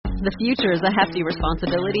The future is a hefty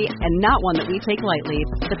responsibility and not one that we take lightly.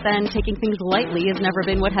 But then taking things lightly has never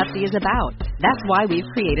been what Hefty is about. That's why we've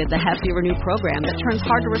created the Hefty Renew program that turns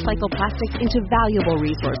hard-to-recycle plastics into valuable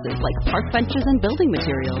resources like park benches and building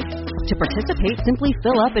materials. To participate, simply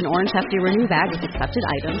fill up an orange Hefty Renew bag with accepted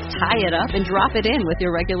items, tie it up, and drop it in with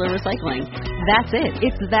your regular recycling. That's it.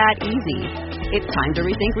 It's that easy. It's time to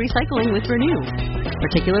rethink recycling with Renew.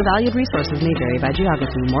 Particular valued resources may vary by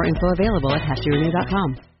geography. More info available at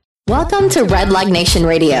heftyrenew.com. Welcome to Redleg Nation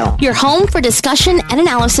Radio, your home for discussion and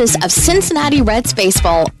analysis of Cincinnati Reds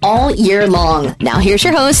baseball all year long. Now here's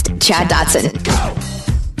your host, Chad Dotson.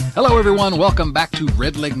 Hello, everyone. Welcome back to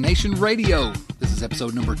Redleg Nation Radio. This is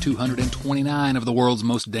episode number 229 of the world's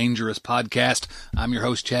most dangerous podcast. I'm your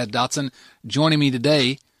host, Chad Dotson. Joining me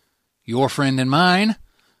today, your friend and mine,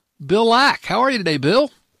 Bill Lack. How are you today,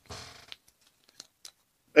 Bill?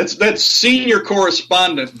 That's senior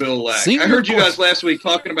correspondent Bill Lack. I heard you guys last week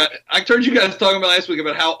talking about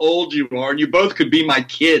how old you are, and you both could be my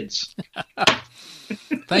kids.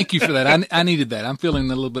 Thank you for that. I needed that. I'm feeling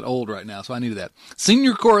a little bit old right now, so I needed that.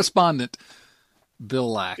 Senior correspondent Bill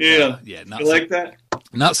Lack. Yeah. Not you so, like that?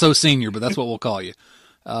 Not so senior, but that's what we'll call you.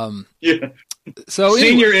 Yeah. So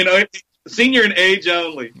senior in age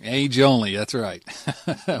only. Age only. That's right.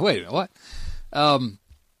 Wait a minute. What?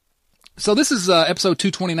 So this is episode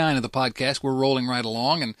 229 of the podcast. We're rolling right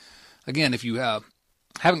along. And again, if you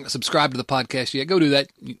haven't subscribed to the podcast yet, go do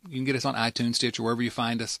that. You can get us on iTunes, Stitcher, wherever you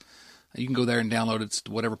find us. You can go there and download it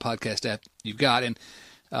to whatever podcast app you've got. And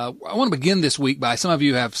I want to begin this week by some of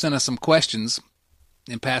you have sent us some questions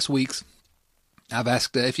in past weeks. I've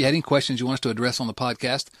asked if you had any questions you want us to address on the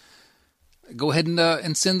podcast, go ahead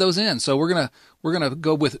and send those in. So we're gonna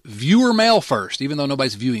go with viewer mail first, even though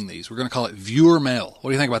nobody's viewing these. We're gonna call it viewer mail.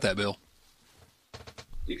 What do you think about that, Bill?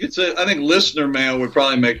 You could say, I think listener mail would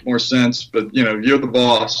probably make more sense, but you're the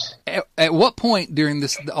boss. At what point during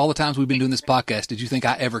this, all the times we've been doing this podcast, did you think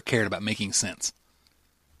I ever cared about making sense?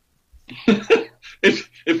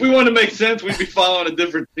 If we wanted to make sense, we'd be following a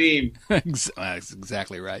different theme. That's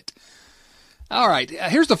exactly right. All right,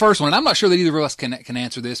 here's the first one. I'm not sure that either of us can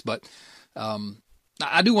answer this, but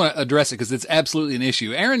I do want to address it because it's absolutely an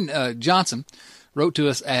issue. Aaron Johnson wrote to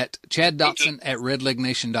us at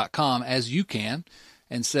chaddotson@redlegnation.com, as you can,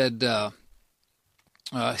 and said he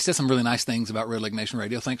said some really nice things about Redleg Nation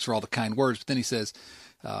Radio. Thanks for all the kind words. But then he says,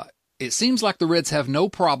 it seems like the Reds have no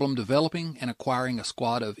problem developing and acquiring a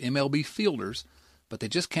squad of MLB fielders, but they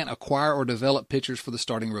just can't acquire or develop pitchers for the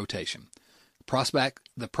starting rotation.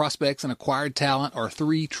 The prospects and acquired talent are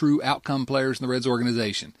three true outcome players in the Reds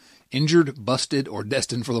organization: injured, busted, or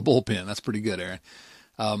destined for the bullpen. That's pretty good, Aaron.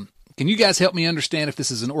 Can you guys help me understand if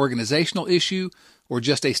this is an organizational issue or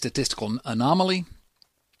just a statistical anomaly?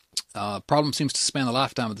 Problem seems to span the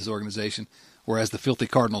lifetime of this organization, whereas the filthy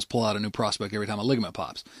Cardinals pull out a new prospect every time a ligament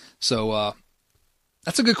pops. So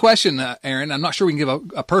that's a good question, Aaron. I'm not sure we can give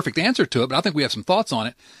a perfect answer to it, but I think we have some thoughts on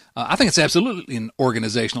it. I think it's absolutely an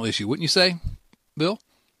organizational issue, wouldn't you say, Bill?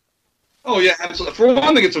 Oh, yeah, absolutely. For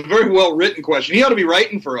one thing, it's a very well-written question. He ought to be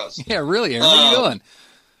writing for us. Yeah, really, Aaron. What are you doing?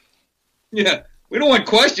 Yeah, we don't want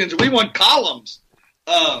questions. We want columns.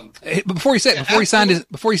 Before he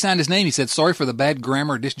signed his name, he said, "Sorry for the bad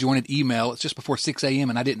grammar, disjointed email. It's just before 6 a.m.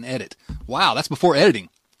 and I didn't edit." Wow, that's before editing.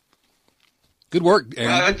 Good work,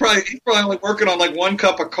 Aaron. He's probably only working on like one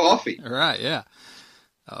cup of coffee. All right, yeah.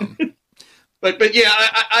 But yeah,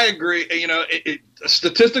 I agree. A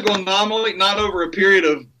statistical anomaly, not over a period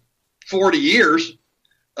of 40 years.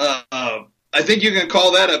 I think you can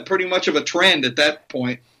call that pretty much of a trend at that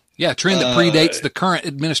point. Yeah, a trend that predates the current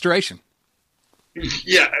administration.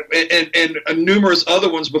 Yeah, and numerous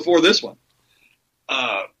other ones before this one.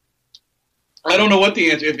 I don't know what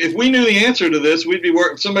the answer. If we knew the answer to this, we'd be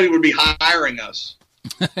somebody would be hiring us.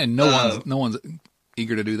 And no one's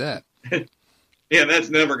eager to do that. Yeah, that's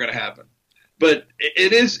never going to happen. But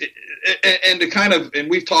it is, and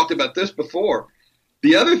we've talked about this before.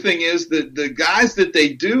 The other thing is that the guys that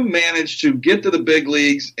they do manage to get to the big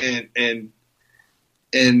leagues and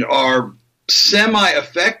are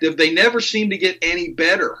semi-effective, they never seem to get any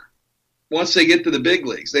better once they get to the big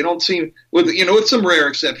leagues. They don't seem, with some rare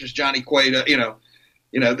exceptions, Johnny Cueto,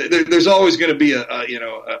 there's always going to be an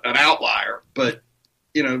outlier, but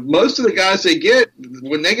most of the guys they get,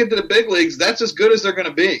 when they get to the big leagues, that's as good as they're going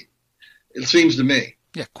to be. It seems to me.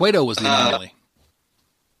 Yeah, Cueto was the anomaly.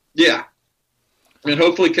 Yeah, and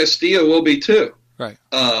hopefully Castillo will be too. Right.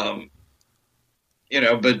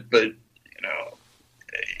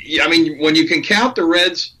 I mean, when you can count the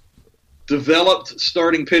Reds' developed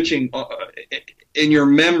starting pitching in your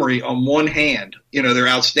memory on one hand, they're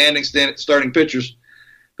outstanding starting pitchers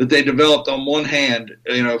that they developed on one hand,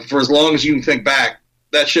 for as long as you can think back,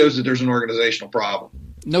 that shows that there's an organizational problem.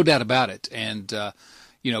 No doubt about it. And,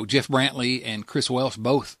 Jeff Brantley and Chris Welsh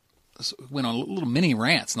both went on little mini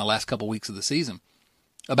rants in the last couple of weeks of the season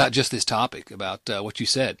about just this topic, about what you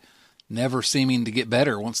said, never seeming to get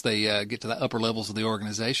better once they get to the upper levels of the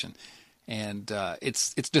organization. And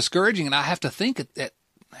it's discouraging. And I have to think at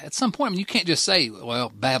some point, you can't just say, well,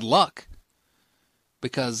 bad luck,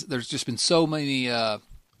 because there's just been so many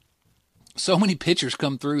pitchers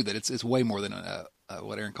come through that it's way more than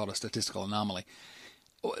what Aaron called a statistical anomaly.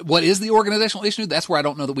 What is the organizational issue? That's where I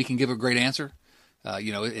don't know that we can give a great answer.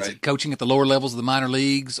 Is it coaching at the lower levels of the minor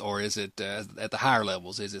leagues, or is it at the higher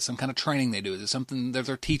levels? Is it some kind of training they do? Is it something that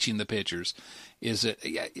they're teaching the pitchers? Is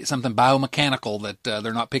it something biomechanical that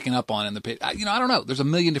they're not picking up on in the pitch? I don't know. There's a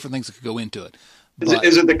million different things that could go into it.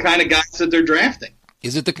 Is it the kind of guys that they're drafting?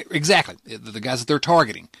 Is it exactly the guys that they're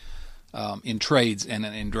targeting in trades and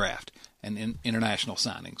in draft and in international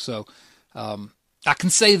signings? So I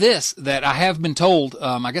can say this, that I have been told,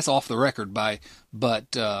 I guess off the record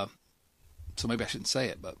so maybe I shouldn't say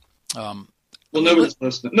it, but well, nobody's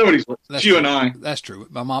listening. Nobody's listening. It's you and I. That's true.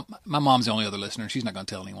 My mom's the only other listener. She's not going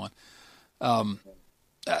to tell anyone.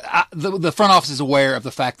 The front office is aware of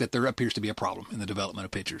the fact that there appears to be a problem in the development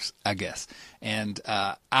of pitchers, I guess. And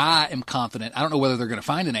I am confident. I don't know whether they're going to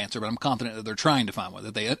find an answer, but I'm confident that they're trying to find one,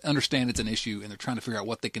 that they understand it's an issue and they're trying to figure out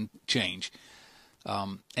what they can change.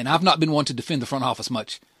 And I've not been one to defend the front office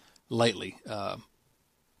much lately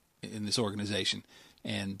in this organization.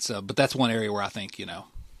 And so, but that's one area where I think,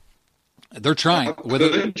 they're trying. How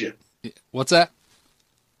could you? What's that?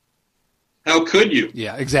 How could you?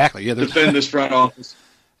 Yeah, exactly. Yeah, defend this front office.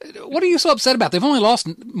 What are you so upset about? They've only lost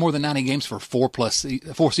more than 90 games for 4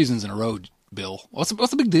 seasons in a row, Bill. What's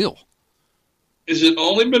the big deal? Is it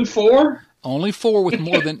only been 4? Only 4 with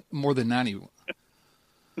more than 90.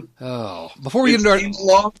 Oh, before we get into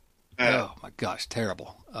our oh my gosh,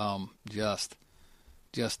 terrible. Just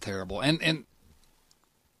terrible. And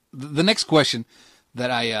the next question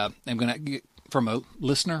that I am going to get from a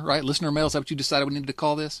listener, right? Listener mail, is that what you decided we needed to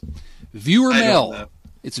call this? Viewer mail.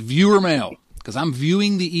 It's viewer mail, because I'm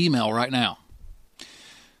viewing the email right now.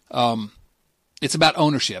 It's about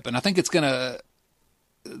ownership, and I think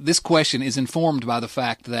this question is informed by the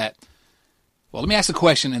fact that, well, let me ask the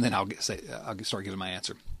question, and then I'll start giving my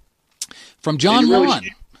answer. From John Wan.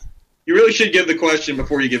 You really should give the question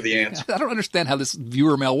before you give the answer. I don't understand how this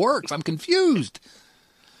viewer mail works. I'm confused.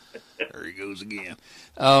 There he goes again.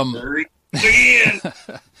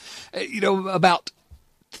 About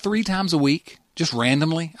 3 times a week, just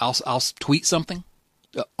randomly, I'll tweet something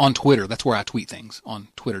on Twitter. That's where I tweet things, on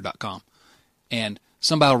twitter.com. And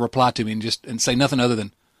somebody will reply to me and say nothing other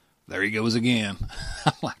than, there he goes again.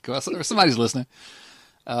 I'm like, well, somebody's listening.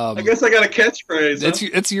 I guess I got a catchphrase.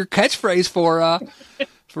 It's your catchphrase for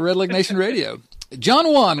Red Leg Nation Radio.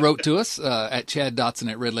 John Wan wrote to us at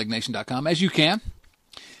chaddotson@redlegnation.com, as you can,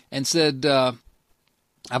 and said,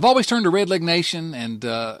 I've always turned to Red Leg Nation and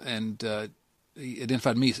he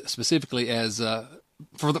identified me specifically as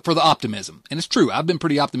for the optimism. And it's true. I've been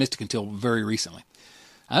pretty optimistic until very recently.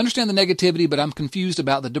 I understand the negativity, but I'm confused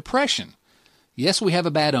about the depression. Yes, we have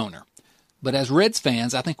a bad owner, but as Reds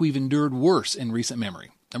fans, I think we've endured worse in recent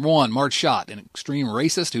memory. Number 1, Marge Schott, an extreme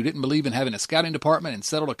racist who didn't believe in having a scouting department and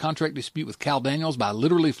settled a contract dispute with Cal Daniels by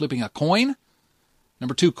literally flipping a coin.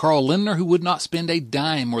 Number 2, Carl Lindner, who would not spend a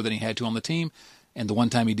dime more than he had to on the team, and the one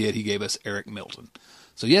time he did, he gave us Eric Milton.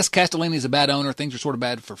 So yes, Castellini is a bad owner. Things are sort of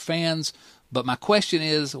bad for fans, but my question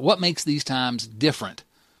is, what makes these times different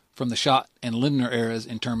from the Schott and Lindner eras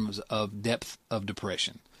in terms of depth of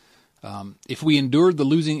depression? If we endured the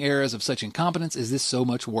losing eras of such incompetence, is this so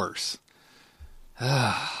much worse?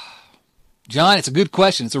 John, it's a good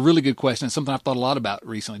question. It's a really good question. It's something I've thought a lot about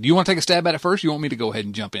recently. Do you want to take a stab at it first, or you want me to go ahead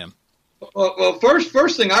and jump in? Well,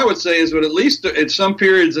 first thing I would say is that at least at some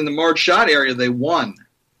periods in the Marge Schott area, they won.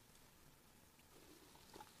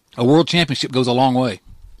 A world championship goes a long way.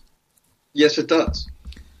 Yes, it does.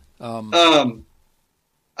 I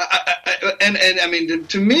mean,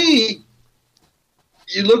 to me,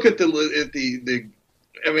 you look at the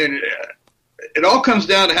I mean, it all comes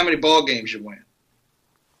down to how many ball games you win.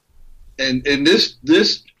 And the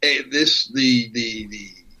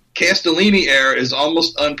Castellini era is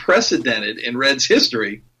almost unprecedented in Reds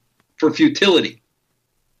history for futility.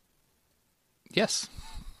 Yes.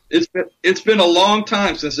 It's been a long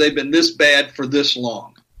time since they've been this bad for this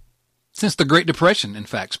long. Since the Great Depression, in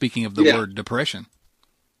fact, speaking of the word depression.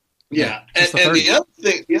 Yeah. And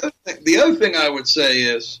the other thing I would say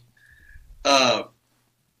is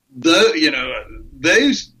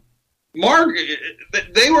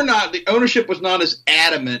they were not. The ownership was not as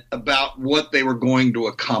adamant about what they were going to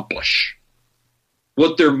accomplish,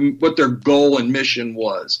 what their goal and mission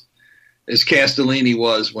was, as Castellini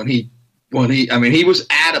was when he. I mean, he was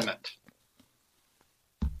adamant.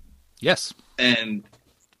 Yes. And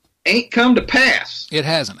ain't come to pass. It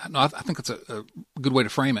hasn't. No, I think it's a good way to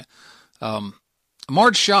frame it.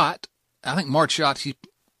 Marge Schott, she,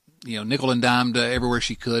 nickel and dimed everywhere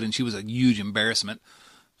she could, and she was a huge embarrassment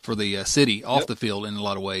for the city off the field in a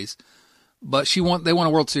lot of ways. But they won a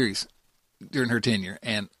World Series during her tenure.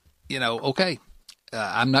 And, okay,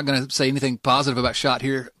 I'm not going to say anything positive about Schott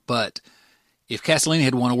here, but if Castellini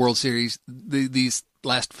had won a World Series, these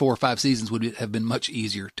last 4 or 5 seasons would have been much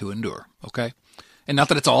easier to endure, okay? And not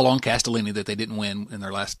that it's all on Castellini that they didn't win in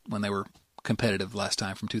their when they were competitive last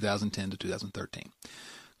time from 2010 to 2013.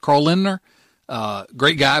 Carl Lindner,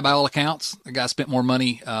 great guy by all accounts. The guy spent more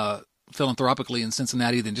money philanthropically in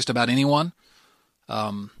Cincinnati than just about anyone.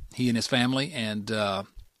 He and his family, and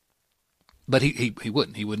but he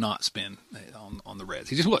wouldn't. He would not spend on the Reds.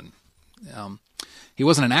 He just wouldn't. He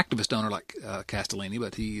wasn't an activist owner like Castellini,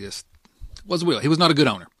 but he just was He was not a good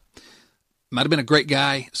owner. Might have been a great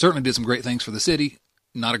guy. Certainly did some great things for the city.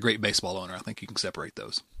 Not a great baseball owner. I think you can separate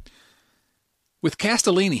those. With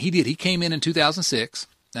Castellini, he came in 2006,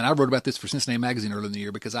 and I wrote about this for Cincinnati Magazine earlier in the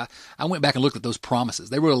year because I went back and looked at those promises.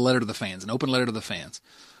 They wrote a letter to the fans, an open letter to the fans,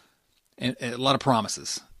 and a lot of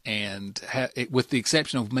promises. And with the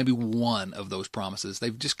exception of maybe one of those promises,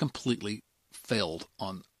 they've just completely failed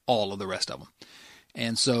on all of the rest of them.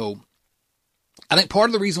 And so I think part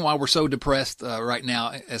of the reason why we're so depressed right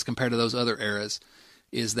now as compared to those other eras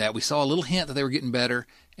is that we saw a little hint that they were getting better,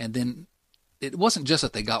 and then it wasn't just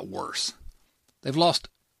that they got worse. They've lost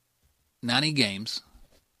 90 games,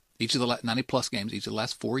 90-plus games, each of the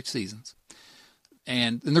last 4 seasons,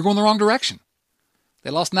 and they're going the wrong direction. They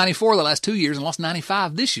lost 94 the last 2 years and lost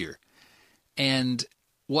 95 this year. And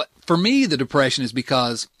for me, the depression is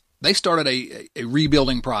because they started a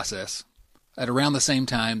rebuilding process at around the same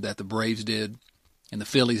time that the Braves did and the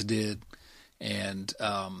Phillies did. And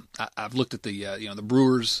I've looked at the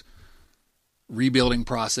Brewers rebuilding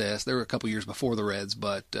process. They were a couple years before the Reds,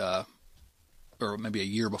 but or maybe a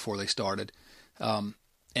year before they started. And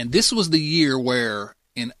this was the year where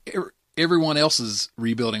in everyone else's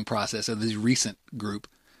rebuilding process of this recent group,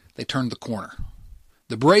 they turned the corner.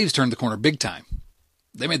 The Braves turned the corner big time.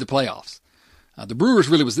 They made the playoffs. The Brewers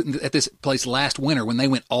really was at this place last winter when they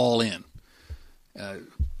went all in.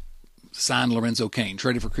 Signed Lorenzo Cain,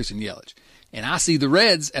 traded for Christian Yelich. And I see the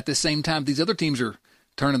Reds at the same time these other teams are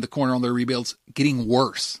turning the corner on their rebuilds, getting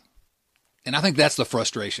worse. And I think that's the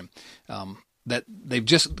frustration, that they've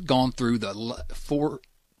just gone through the 4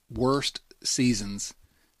 worst seasons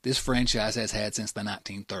this franchise has had since the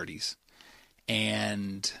 1930s.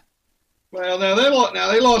 And well,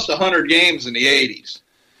 they lost 100 games in the 80s,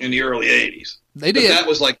 in the early 80s. They did. But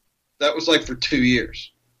that was like for 2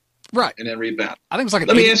 years. Right. And then rebound. I think it was like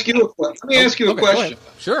Let me ask you a question.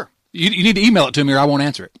 Sure. You need to email it to me or I won't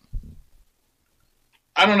answer it.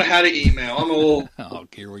 I don't know how to email. I'm a little... Oh,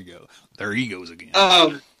 here we go. There he goes again.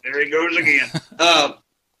 There he goes again.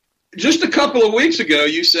 Just a couple of weeks ago,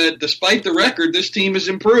 you said, despite the record, this team has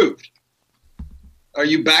improved. Are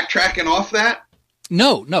you backtracking off that?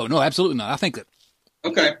 No, absolutely not. I think that...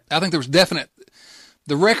 Okay. I think there was definite...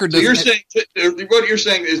 The record doesn't... So what you're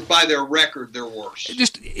saying is by their record, they're worse.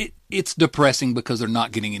 It's depressing because they're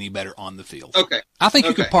not getting any better on the field. Okay. I think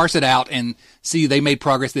you could parse it out and see they made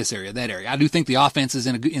progress this area, that area. I do think the offense is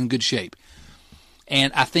in good shape.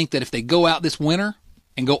 And I think that if they go out this winter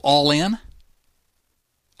and go all in,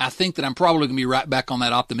 I think that I'm probably going to be right back on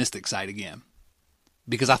that optimistic side again.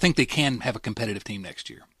 Because I think they can have a competitive team next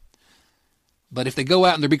year. But if they go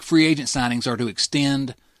out and their big free agent signings are to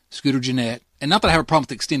extend Scooter Gennett, and not that I have a problem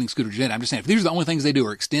with extending Scooter Gennett, I'm just saying if these are the only things they do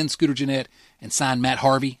are extend Scooter Gennett and sign Matt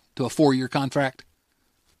Harvey to a 4-year contract,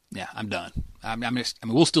 yeah, I'm done.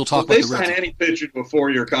 We'll still talk about the Reds. If they sign any pitcher to a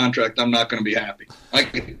 4-year contract, I'm not going to be happy. I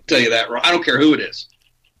can tell you that. I don't care who it is.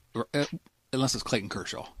 Unless it's Clayton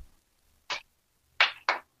Kershaw.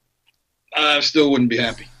 I still wouldn't be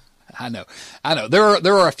happy. I know.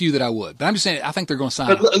 There are a few that I would, but I'm just saying I think they're going to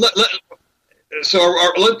sign.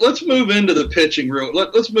 Let's move into the pitching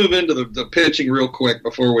Let's move into the pitching real quick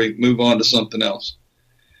before we move on to something else.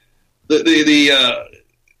 The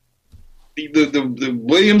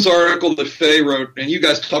Williams article that Fay wrote, and you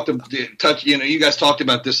guys talked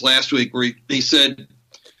about this last week, where he said,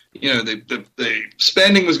 the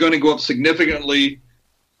spending was going to go up significantly,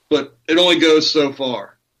 but it only goes so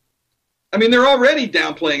far. I mean, they're already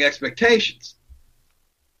downplaying expectations.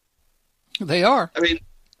 They are. I mean,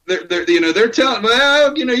 they're telling,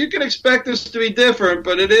 well, you can expect this to be different,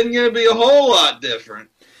 but it isn't going to be a whole lot different.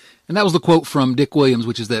 And that was the quote from Dick Williams,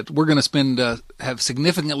 which is that we're going to have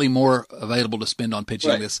significantly more available to spend on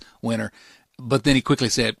pitching this winter. But then he quickly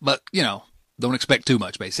said, but, don't expect too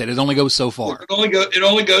much. But he said it only goes so far. It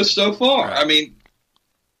only goes so far. Right. I mean,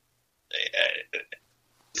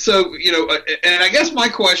 so, and I guess my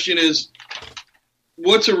question is,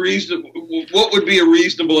 what would be a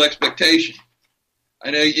reasonable expectation?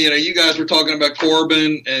 I know, you guys were talking about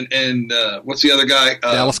Corbin and what's the other guy?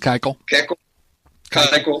 Dallas Keuchel.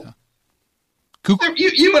 Keuchel. Yeah.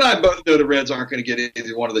 You and I both know the Reds aren't going to get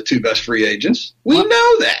either one of the two best free agents. We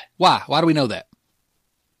know that. Why? Why do we know that?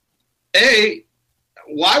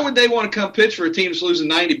 Why would they want to come pitch for a team that's losing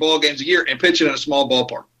 90 ball games a year and pitching in a small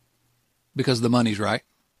ballpark? Because the money's right.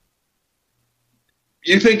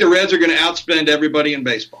 You think the Reds are going to outspend everybody in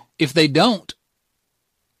baseball? If they don't.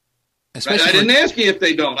 I didn't ask you if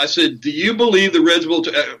they don't. I said, do you believe the Reds will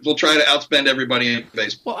try to outspend everybody in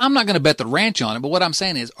baseball? Well, I'm not going to bet the ranch on it, but what I'm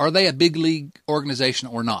saying is, are they a big league organization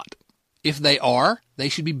or not? If they are, they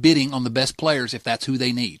should be bidding on the best players if that's who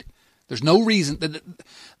they need. There's no reason that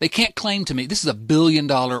they can't claim to me this is a $1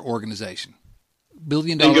 billion organization. $1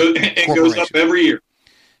 billion corporation. It goes up every year.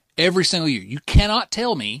 Every single year. You cannot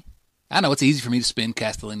tell me. I know it's easy for me to spend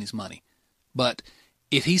Castellini's money, but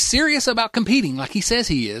if he's serious about competing like he says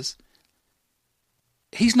he is,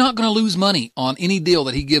 he's not going to lose money on any deal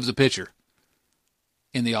that he gives a pitcher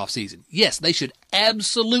in the offseason. Yes, they should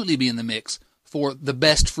absolutely be in the mix for the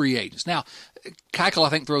best free agents. Now, Keuchel, I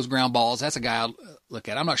think, throws ground balls. That's a guy I'll look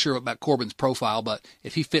at. I'm not sure about Corbin's profile, but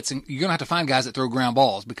if he fits in, you're going to have to find guys that throw ground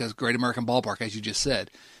balls because Great American Ballpark, as you just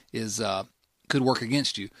said, could work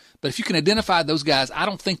against you. But if you can identify those guys, I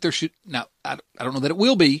don't think there should – now, I don't know that it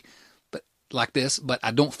will be, like this, but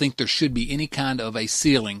I don't think there should be any kind of a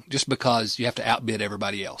ceiling just because you have to outbid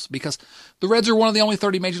everybody else. Because the Reds are one of the only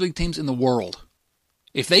 30 major league teams in the world.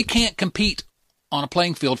 If they can't compete on a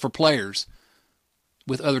playing field for players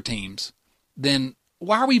with other teams, then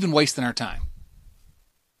why are we even wasting our time?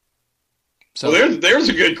 So there's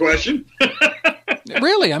a good question.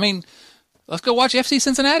 Really, I mean, let's go watch FC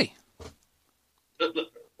Cincinnati.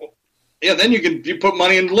 Yeah, then you put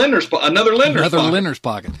money in another lender's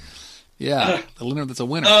pocket. Yeah, the lender that's a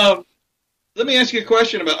winner. Let me ask you a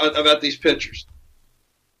question about these pitchers.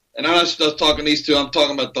 And I'm not just talking these two. I'm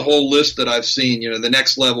talking about the whole list that I've seen. The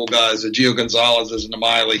next level guys, the Gio Gonzalez's and the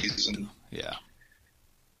Mileys. Yeah.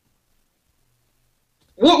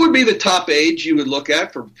 What would be the top age you would look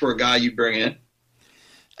at for a guy you bring in?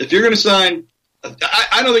 If you're going to sign,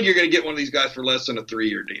 I don't think you're going to get one of these guys for less than a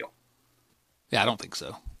 3-year deal. Yeah, I don't think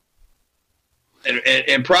so.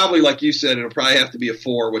 And probably, like you said, it'll probably have to be a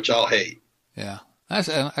 4, which I'll hate. Yeah,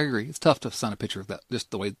 I agree. It's tough to sign a pitcher of that, just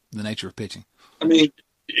the nature of pitching. I mean,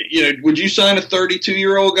 would you sign a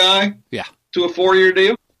 32-year-old guy? Yeah. To a 4-year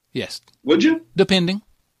deal? Yes. Would you? Depending.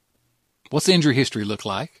 What's the injury history look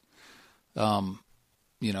like?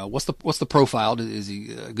 What's the profile? Is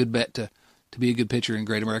he a good bet to be a good pitcher in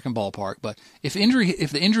Great American Ballpark? But if the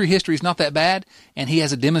injury history is not that bad and he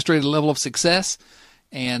has a demonstrated level of success.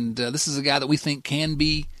 And this is a guy that we think can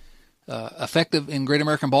be effective in Great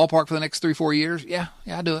American Ballpark for the next 3-4 years. Yeah,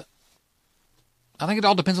 I do it. I think it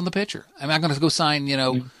all depends on the pitcher. I'm not going to go sign,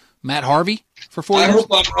 Matt Harvey for 4 years. I hope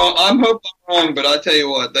I'm wrong. I'm wrong, but I tell you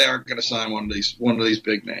what, they aren't going to sign one of these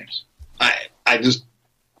big names. I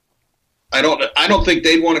don't think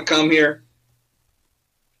they'd want to come here.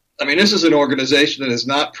 I mean, this is an organization that has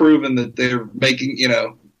not proven that they're making. And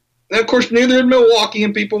of course, neither did Milwaukee,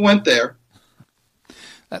 and people went there.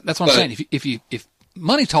 That's what I'm saying. If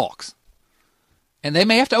money talks, and they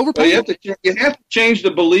may have to overpay, you have to change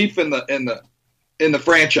the belief in the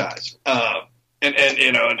franchise.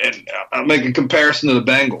 And I'll make a comparison to the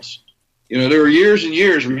Bengals. There were years and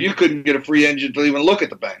years where you couldn't get a free agent to even look at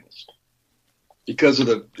the Bengals because of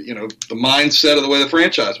the mindset of the way the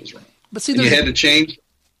franchise was run. But see, you had to change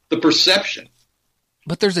the perception.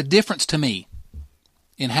 But there's a difference to me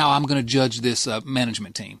in how I'm going to judge this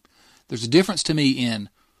management team. There's a difference to me in,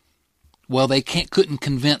 well, they couldn't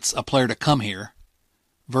convince a player to come here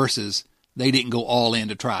versus they didn't go all in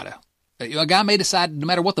to try to. A guy may decide, no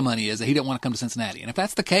matter what the money is, that he didn't want to come to Cincinnati. And if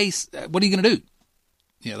that's the case, what are you going to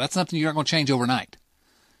do? That's something you're not going to change overnight.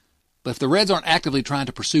 But if the Reds aren't actively trying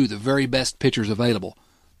to pursue the very best pitchers available,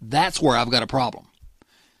 that's where I've got a problem.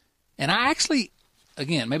 And I actually,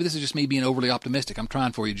 again, maybe this is just me being overly optimistic. I'm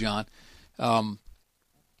trying for you, John. I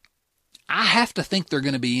have to think they're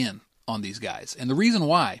going to be in on these guys. And the reason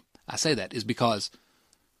why I say that is because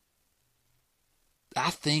I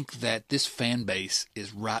think that this fan base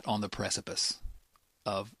is right on the precipice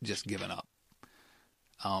of just giving up.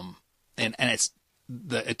 And it's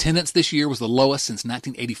the attendance this year was the lowest since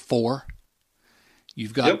 1984.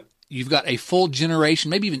 You've got a full generation,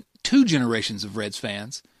 maybe even 2 generations of Reds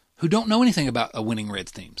fans who don't know anything about winning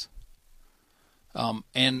Reds teams.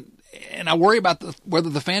 And I worry about whether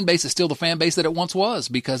the fan base is still the fan base that it once was,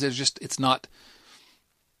 because it's not.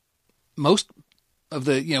 Most of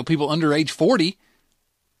the people under age 40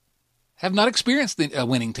 have not experienced a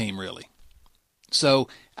winning team really. So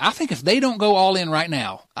I think if they don't go all in right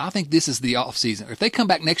now, I think this is the off season. If they come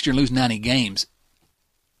back next year and lose 90 games,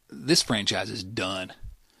 this franchise is done.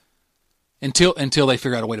 Until they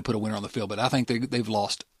figure out a way to put a winner on the field. But I think they've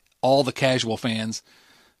lost all the casual fans,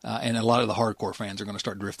 and a lot of the hardcore fans are going to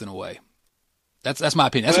start drifting away. That's my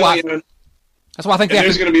opinion. That's why I think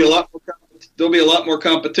there's going to be a lot more. There'll be a lot more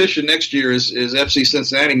competition next year as FC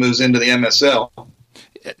Cincinnati moves into the MSL.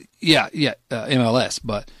 Yeah, MLS.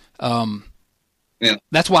 But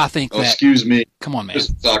that's why I think that. Excuse me. Come on, man.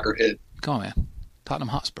 Just soccer head. Come on, man. Tottenham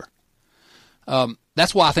Hotspur.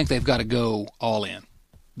 That's why I think they've got to go all in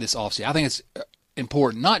this offseason. I think it's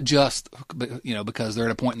important, not just because they're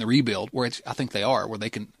at a point in the rebuild where I think they are, where they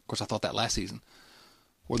can. Of course, I thought that last season,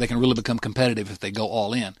 where they can really become competitive if they go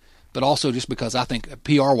all in. But also just because I think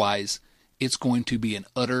PR-wise, it's going to be an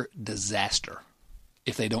utter disaster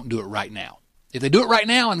if they don't do it right now. If they do it right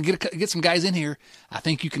now and get some guys in here, I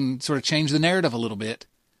think you can sort of change the narrative a little bit.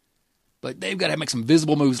 But they've got to make some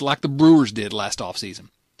visible moves like the Brewers did last offseason.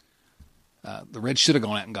 The Reds should have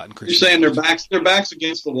gone out and gotten Christian. You're saying their backs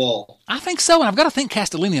against the wall. I think so, and I've got to think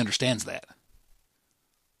Castellini understands that.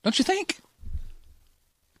 Don't you think?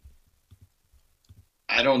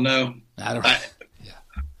 I don't know.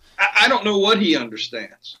 I don't know what he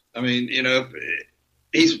understands. I mean, there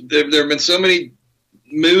have been so many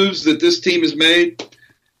moves that this team has made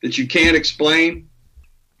that you can't explain.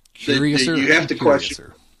 That you have to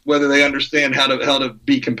question whether they understand how to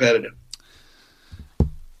be competitive.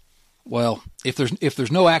 Well, if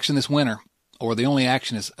there's no action this winter, or the only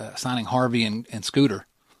action is signing Harvey and Scooter,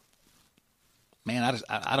 man,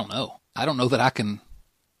 I don't know. I don't know that I can.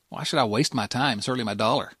 Why should I waste my time? Certainly my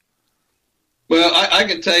dollar. Well, I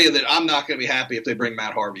can tell you that I'm not going to be happy if they bring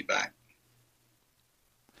Matt Harvey back.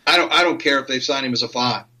 I don't care if they've signed him as a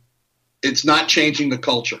 5. It's not changing the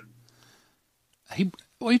culture.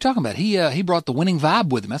 What are you talking about? He brought the winning vibe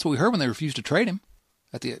with him. That's what we heard when they refused to trade him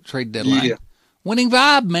at the trade deadline. Yeah. Winning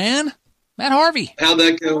vibe, man. Matt Harvey. How'd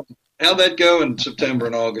that go in September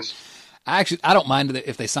and August? I don't mind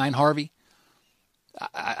if they sign Harvey.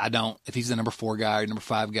 I don't. If he's the number 4 guy or number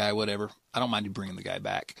 5 guy, whatever, I don't mind you bringing the guy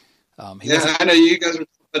back. I know you guys were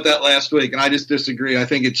talking about that last week, and I just disagree. I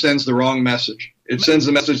think it sends the wrong message. It sends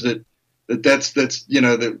the message that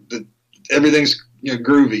everything's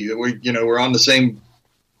groovy. That we're on the same.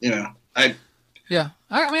 I get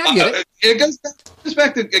it. It goes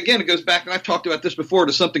back to, again. It goes back, and I've talked about this before,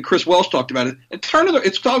 to something Chris Welsh talked about. It's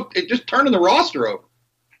just turning the roster over.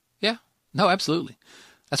 Yeah. No, absolutely.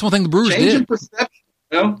 That's one thing the Brewers Change did. in perception.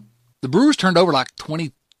 The Brewers turned over like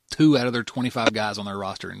 22 out of their 25 guys on their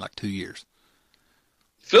roster in like 2 years.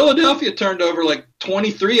 Philadelphia turned over like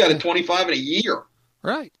 23 out of 25 in a year.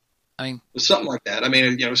 Right. I mean, it was something like that. I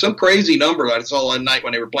mean, some crazy number that I saw one night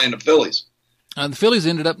when they were playing the Phillies. The Phillies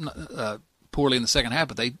ended up poorly in the second half,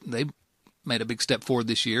 but they made a big step forward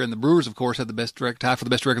this year. And the Brewers, of course, had the best tie for the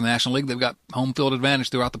best record in the National League. They've got home field advantage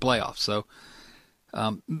throughout the playoffs. So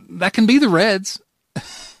that can be the Reds.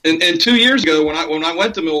 And 2 years ago, when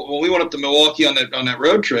we went up to Milwaukee on that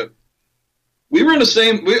road trip, we were in the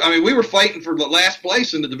same. We were fighting for the last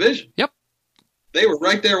place in the division. Yep, they were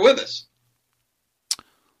right there with us.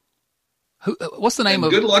 What's the name of?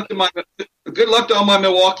 Good luck to all my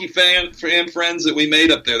Milwaukee fan friends that we made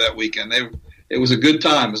up there that weekend. It was a good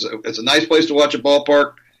time. It's a nice place to watch a ball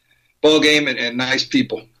game, and nice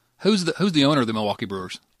people. Who's the owner of the Milwaukee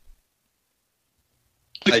Brewers?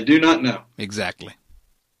 I do not know. Exactly.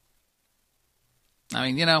 I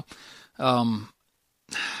mean,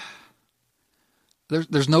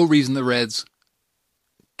 there's no reason the Reds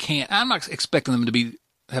can't. I'm not expecting them to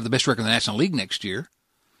have the best record in the National League next year,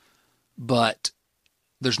 but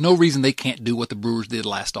there's no reason they can't do what the Brewers did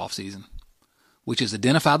last offseason, which is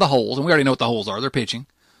identify the holes, and we already know what the holes are. They're pitching.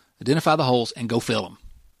 Identify the holes and go fill them.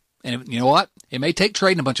 And you know what? It may take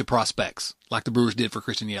trading a bunch of prospects like the Brewers did for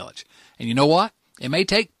Christian Yelich. And you know what? It may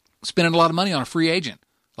take spending a lot of money on a free agent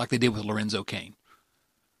like they did with Lorenzo Cain.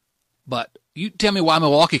 But you tell me why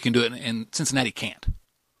Milwaukee can do it and Cincinnati can't.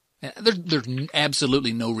 There's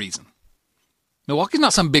absolutely no reason. Milwaukee's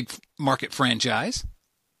not some big market franchise.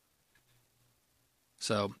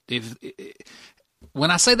 So when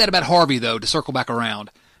I say that about Harvey, though, to circle back around,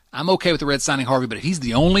 I'm okay with the Reds signing Harvey, but if he's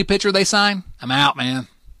the only pitcher they sign, I'm out, man.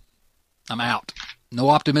 I'm out. No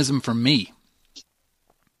optimism from me.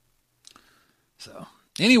 So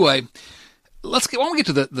anyway, why don't we get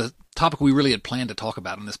to the topic we really had planned to talk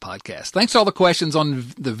about in this podcast. Thanks to all the questions on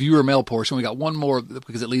the viewer mail portion. We got one more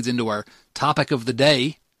because it leads into our topic of the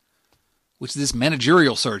day, which is this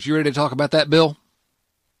managerial search. You ready to talk about that, Bill?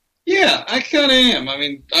 Yeah, I kind of am. I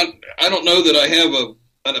mean, I don't know that I have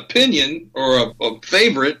an opinion or a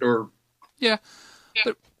favorite or. Yeah.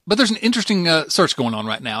 But there's an interesting search going on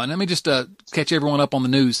right now. And let me just catch everyone up on the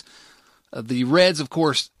news. The Reds, of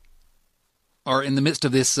course, are in the midst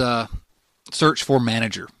of this search for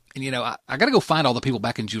manager. And, I got to go find all the people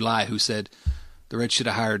back in July who said the Reds should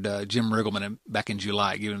have hired Jim Riggleman back in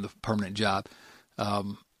July, given him the permanent job.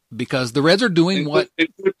 Because the Reds are doing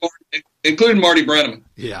including Marty Brennaman.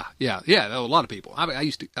 Yeah. A lot of people.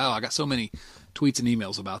 I got so many tweets and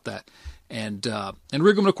emails about that. And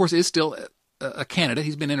Riggleman, of course, is still a candidate.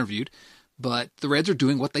 He's been interviewed. But the Reds are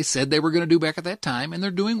doing what they said they were going to do back at that time, and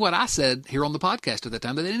they're doing what I said here on the podcast at that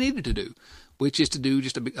time that they needed to do, which is to do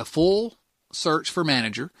just a full search for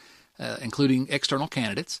manager, including external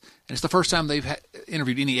candidates. And it's the first time they've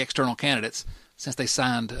interviewed any external candidates since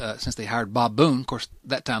they hired Bob Boone. Of course,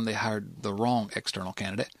 that time they hired the wrong external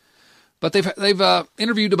candidate. But they've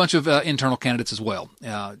interviewed a bunch of internal candidates as well.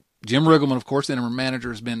 Jim Riggleman, of course, the interim manager,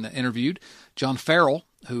 has been interviewed. John Farrell,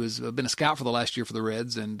 who has been a scout for the last year for the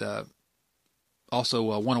Reds and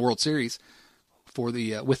also won a World Series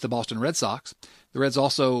with the Boston Red Sox. The Reds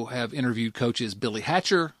also have interviewed coaches Billy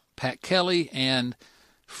Hatcher, Pat Kelly, and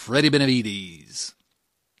Freddie Benavides.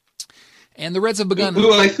 And the Reds have begun.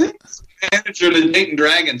 Who I think was manager of the Dayton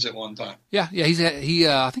Dragons at one time. Yeah.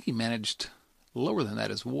 I think he managed lower than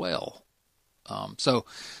that as well.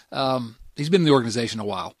 He's been in the organization a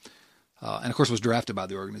while, and of course was drafted by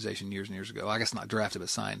the organization years and years ago. I guess not drafted, but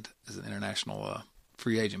signed as an international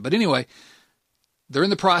free agent. But anyway, they're in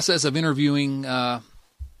the process of interviewing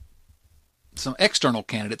some external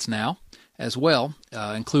candidates now as well,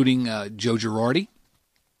 including Joe Girardi,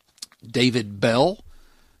 David Bell.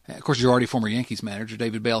 Of course, Girardi, former Yankees manager.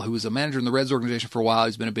 David Bell, who was a manager in the Reds organization for a while.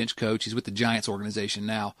 He's been a bench coach. He's with the Giants organization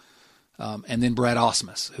now. And then Brad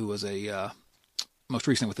Ausmus, who was most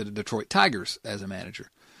recently with the Detroit Tigers as a manager.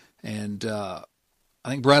 And I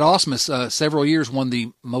think Brad Ausmus, several years, won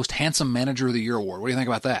the Most Handsome Manager of the Year award. What do you think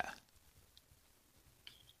about that?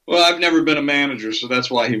 Well, I've never been a manager, so that's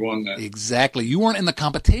why he won that. Exactly. You weren't in the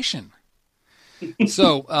competition.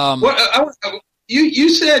 So, you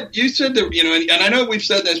said that, and I know we've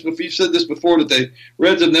said this, but you've said this before, that the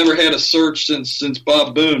Reds have never had a search since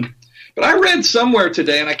Bob Boone. But I read somewhere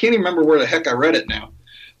today, and I can't even remember where the heck I read it now,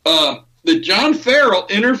 that John Farrell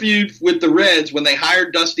interviewed with the Reds when they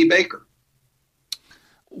hired Dusty Baker.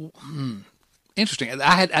 Interesting.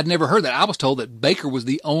 I'd never heard that. I was told that Baker was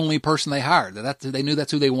the only person they hired. That they knew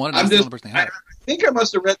that's who they wanted. That's the only person they hired. I think I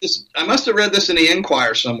must have read this. I must have read this in the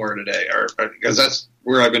Enquirer somewhere today, or because that's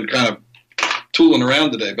where I've been kind of tooling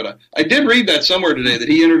around today. But I did read that somewhere today that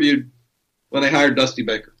he interviewed when they hired Dusty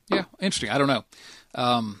Baker. Yeah, interesting. I don't know.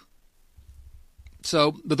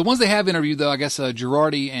 But the ones they have interviewed, though, I guess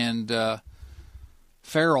Girardi and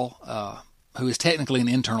Farrell, who is technically an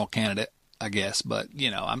internal candidate, I guess, but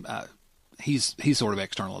he's sort of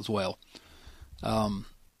external as well.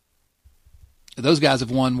 Those guys have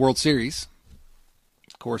won World Series.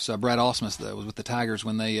 Of course, Brad Ausmus was with the Tigers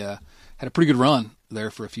when they had a pretty good run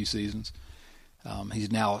there for a few seasons.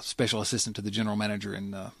 He's now a special assistant to the general manager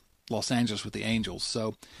in Los Angeles with the Angels.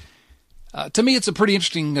 So, to me, it's a pretty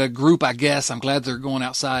interesting group, I guess. I'm glad they're going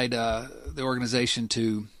outside the organization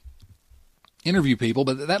to interview people.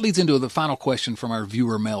 But that leads into the final question from our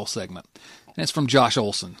viewer mail segment. And it's from Josh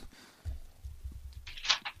Olson.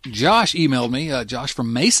 Josh emailed me, Josh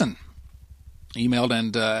from Mason, emailed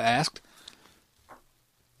and asked,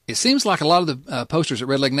 it seems like a lot of the posters at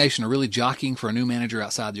Red Leg Nation are really jockeying for a new manager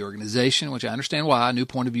outside the organization, which I understand why, a new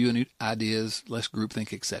point of view, new ideas, less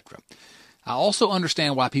groupthink, etc. I also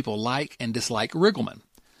understand why people like and dislike Riggleman.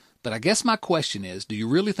 But I guess my question is, do you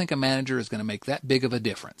really think a manager is going to make that big of a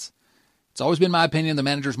difference? It's always been my opinion the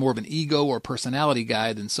manager is more of an ego or personality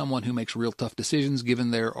guy than someone who makes real tough decisions, given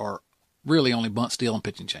there are really only bunt, steal, and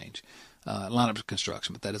pitching change. Lineup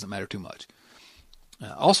construction, but that doesn't matter too much.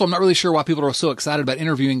 Also, I'm not really sure why people are so excited about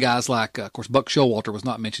interviewing guys like, of course, Buck Showalter was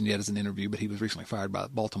not mentioned yet as an interview, but he was recently fired by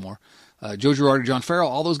Baltimore. Joe Girardi, John Farrell,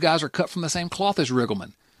 all those guys are cut from the same cloth as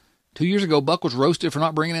Riggleman. 2 years ago, Buck was roasted for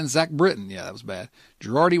not bringing in Zach Britton. Yeah, that was bad.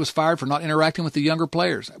 Girardi was fired for not interacting with the younger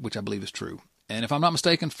players, which I believe is true. And if I'm not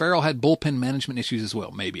mistaken, Farrell had bullpen management issues as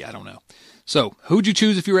well. Maybe, I don't know. So, who'd you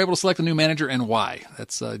choose if you were able to select a new manager, and why?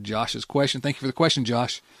 That's Josh's question. Thank you for the question,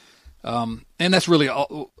 Josh. And that's really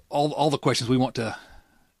all the questions we want to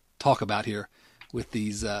talk about here with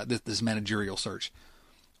these this managerial search.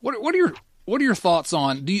 What are your thoughts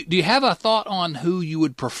on? Do you have a thought on who you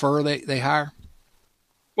would prefer they hire?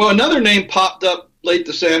 Well, another name popped up late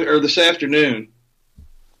this afternoon.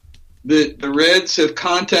 The Reds have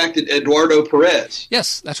contacted Eduardo Perez.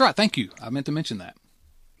 Yes, that's right. Thank you. I meant to mention that.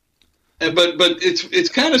 But it's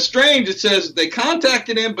kind of strange. It says they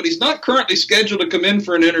contacted him, but he's not currently scheduled to come in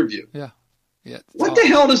for an interview. Yeah. What the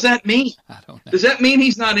hell does that mean? I don't know. Does that mean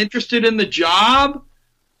he's not interested in the job?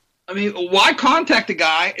 I mean, why contact a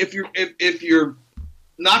guy if you're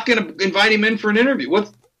not going to invite him in for an interview?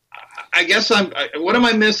 What am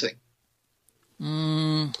I missing?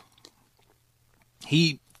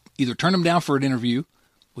 He either turned him down for an interview,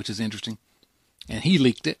 which is interesting, and he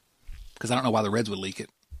leaked it because I don't know why the Reds would leak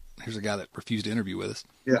it. Here's a guy that refused to interview with us.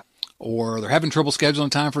 Yeah. Or they're having trouble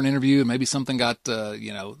scheduling time for an interview, and maybe something got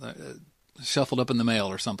shuffled up in the mail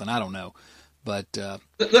or something. I don't know. But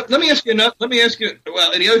let me ask you.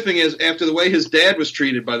 Well, and the other thing is, after the way his dad was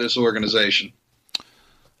treated by this organization,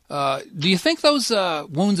 do you think those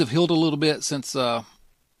wounds have healed a little bit since? I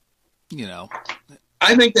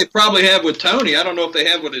think they probably have with Tony. I don't know if they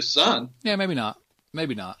have with his son. Yeah, maybe not.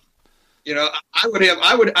 Maybe not.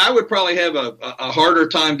 I would probably have a harder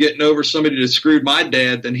time getting over somebody that screwed my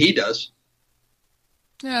dad than he does.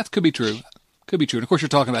 Yeah, that could be true. And of course, you're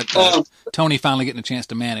talking about Tony finally getting a chance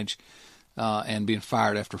to manage and being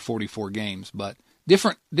fired after 44 games. But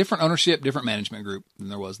different ownership, different management group than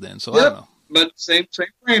there was then. So I don't know. But same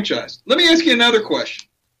franchise. Let me ask you another question.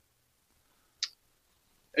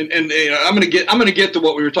 And I'm going to get to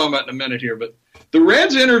what we were talking about in a minute here. But the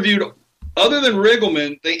Reds interviewed. Other than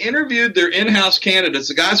Riggleman, they interviewed their in-house candidates,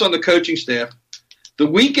 the guys on the coaching staff, the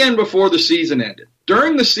weekend before the season ended.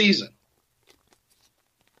 During the season,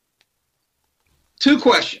 two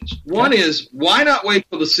questions. One is, why not wait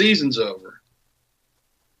till the season's over?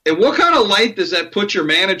 And what kind of light does that put your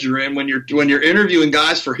manager in when you're interviewing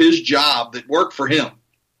guys for his job that work for him?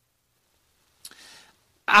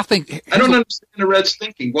 I don't understand the Reds'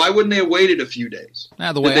 thinking. Why wouldn't they have waited a few days?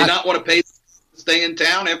 Did they not want to pay stay in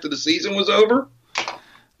town after the season was over?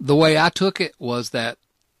 The way I took it was that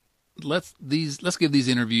let's give these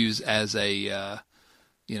interviews as a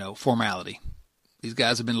formality. These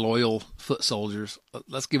guys have been loyal foot soldiers.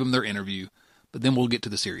 Let's give them their interview, but then we'll get to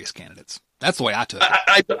the serious candidates. That's the way I took it.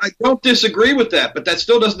 I don't disagree with that, but that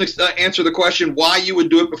still doesn't answer the question why you would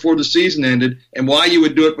do it before the season ended and why you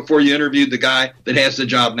would do it before you interviewed the guy that has the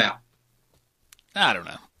job now. I don't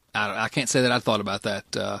know. I can't say that I thought about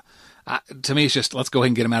that. To me, it's just let's go ahead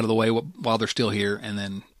and get them out of the way while they're still here, and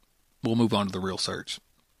then we'll move on to the real search.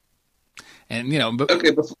 And,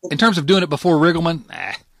 in terms of doing it before Riggleman,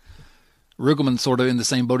 Riggleman's sort of in the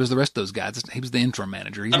same boat as the rest of those guys. He was the interim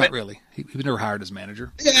manager. He's not really. He was never hired as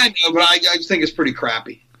manager. Yeah, I know, but I just think it's pretty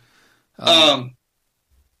crappy. You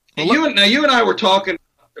and I were talking.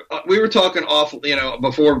 We were talking off,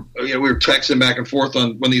 before we were texting back and forth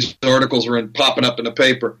on when these articles were popping up in the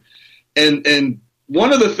paper, and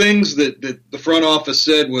one of the things that the front office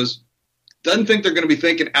said was doesn't think they're going to be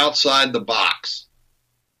thinking outside the box.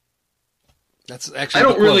 That's actually I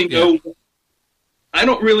don't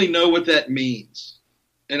really know what that means,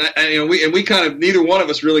 and we kind of neither one of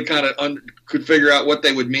us really kind of could figure out what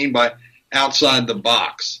they would mean by outside the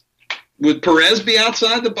box. Would Perez be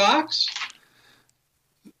outside the box?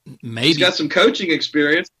 Maybe. He's got some coaching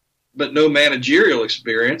experience, but no managerial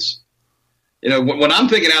experience. When I'm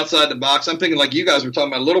thinking outside the box, I'm thinking like you guys were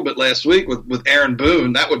talking about a little bit last week with Aaron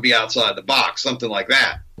Boone. That would be outside the box, something like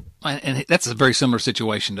that. And that's a very similar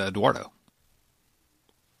situation to Eduardo.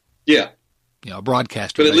 Yeah. A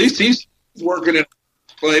broadcaster. But at least he's working in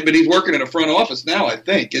a front office now, I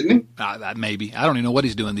think, isn't he? Maybe. I don't even know what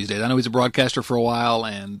he's doing these days. I know he's a broadcaster for a while,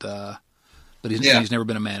 but he's never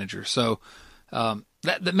been a manager. So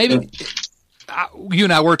that maybe you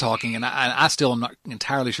and I were talking, and I still am not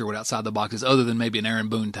entirely sure what outside the box is, other than maybe an Aaron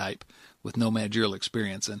Boone type with no managerial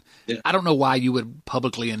experience. And I don't know why you would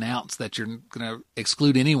publicly announce that you're going to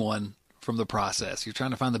exclude anyone from the process. You're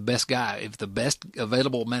trying to find the best guy. If the best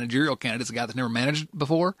available managerial candidate is a guy that's never managed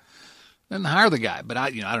before, then hire the guy. But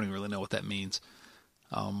I don't even really know what that means.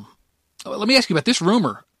 Let me ask you about this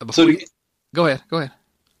rumor. Go ahead.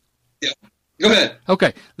 Yeah, go ahead.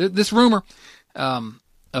 Okay, this rumor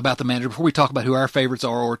about the manager, before we talk about who our favorites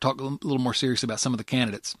are or talk a little more seriously about some of the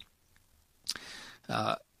candidates,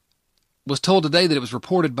 was told today that it was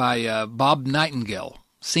reported by Bob Nightingale,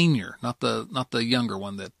 Sr., not the younger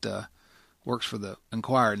one that works for the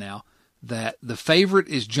Enquirer now, that the favorite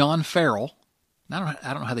is John Farrell. I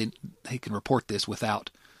don't know how they can report this without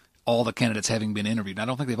all the candidates having been interviewed. I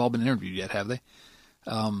don't think they've all been interviewed yet, have they?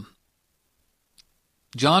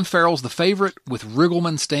 John Farrell's the favorite, with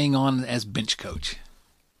Riggleman staying on as bench coach.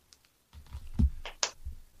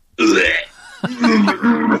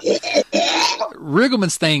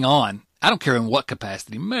 Riggleman staying on, I don't care in what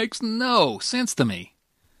capacity, makes no sense to me.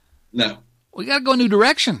 No. We got to go a new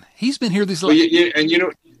direction. He's been here these. Well, and you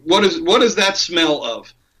know what is that smell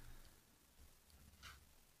of?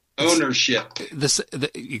 Ownership.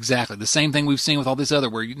 Exactly the same thing we've seen with all this other,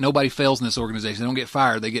 where nobody fails in this organization. They don't get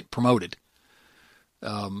fired; they get promoted.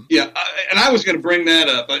 And I was going to bring that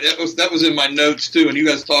up. That was in my notes too, and you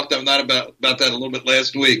guys talked about that a little bit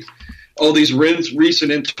last week. All these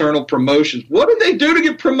recent internal promotions. What did they do to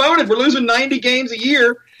get promoted? We're losing 90 games a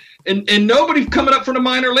year, and nobody coming up from the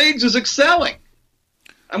minor leagues is excelling.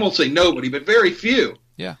 I won't say nobody, but very few.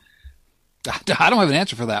 Yeah, I don't have an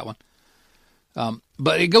answer for that one.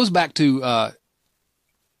 But it goes back to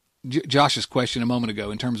Josh's question a moment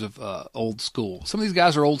ago in terms of old school. Some of these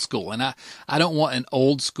guys are old school, and I don't want an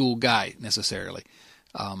old school guy necessarily.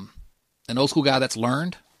 An old school guy that's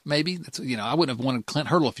learned, maybe. I wouldn't have wanted Clint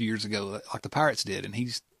Hurdle a few years ago like the Pirates did, and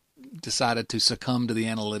he's decided to succumb to the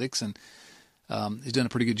analytics, and he's done a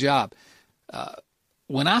pretty good job.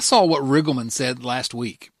 When I saw what Riggleman said last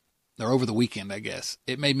week, or over the weekend, I guess,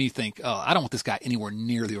 it made me think, I don't want this guy anywhere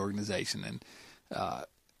near the organization. And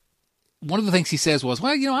one of the things he says was,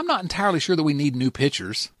 well, I'm not entirely sure that we need new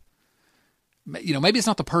pitchers. Maybe it's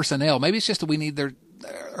not the personnel. Maybe it's just that we need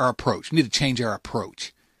our approach. We need to change our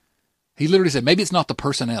approach. He literally said, maybe it's not the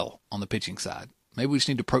personnel on the pitching side. Maybe we just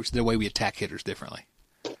need to approach the way we attack hitters differently.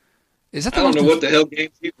 I don't know what the hell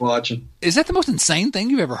games he's watching. Is that the most insane thing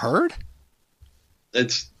you've ever heard?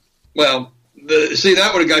 See,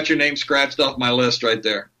 that would have got your name scratched off my list right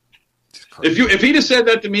there. If he'd have said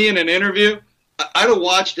that to me in an interview, I'd have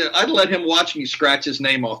watched it. I'd let him watch me scratch his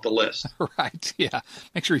name off the list. Right? Yeah.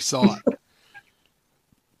 Make sure he saw it.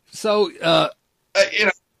 So,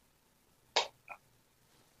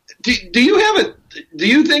 do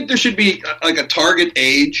you think there should be like a target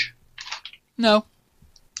age? No.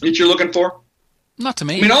 That you're looking for? Not to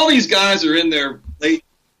me. I mean, all these guys are in their late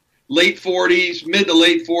 40s, mid to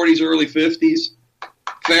late 40s, early 50s.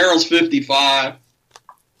 Farrell's 55.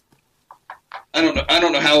 I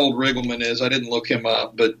don't know how old Riggleman is. I didn't look him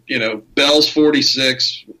up, but Bell's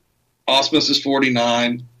 46, Ausmus is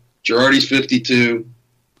 49, Girardi's 52.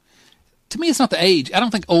 To me, it's not the age. I don't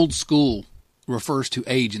think old school refers to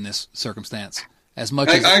age in this circumstance as much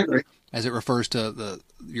I agree. As it refers to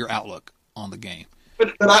your outlook on the game.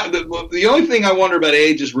 But the only thing I wonder about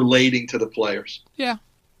age is relating to the players. Yeah,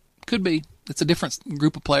 could be. It's a different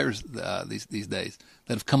group of players these days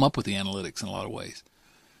that have come up with the analytics in a lot of ways.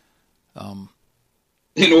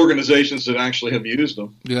 In organizations that actually have used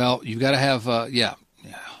them. Well, you've got to have, yeah.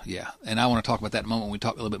 And I want to talk about that in a moment when we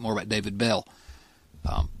talk a little bit more about David Bell.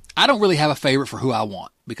 I don't really have a favorite for who I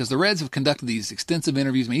want because the Reds have conducted these extensive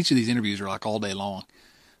interviews. I mean, each of these interviews are like all day long,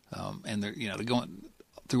 and they're going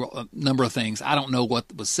through a number of things. I don't know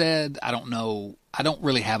what was said. I don't know. I don't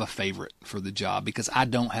really have a favorite for the job because I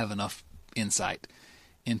don't have enough insight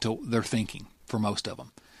into their thinking for most of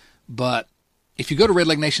them. But if you go to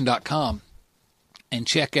redlegnation.com and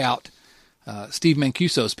check out Steve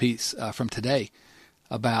Mancuso's piece from today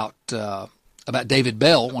about David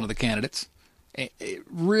Bell, one of the candidates, it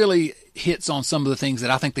really hits on some of the things that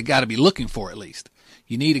I think they got to be looking for at least.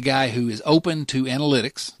 You need a guy who is open to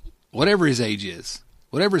analytics, whatever his age is,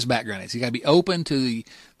 whatever his background is. You got to be open to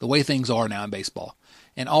the way things are now in baseball,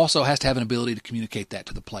 and also has to have an ability to communicate that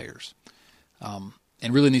to the players, and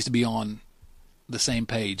really needs to be on the same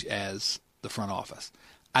page as the front office.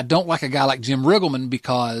 I don't like a guy like Jim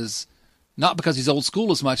Riggleman not because he's old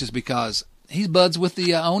school as much as because he's buds with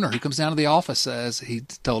the owner who comes down to the office, as he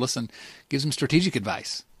told us, and gives him strategic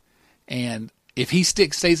advice. And if he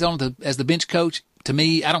stays on as the bench coach, to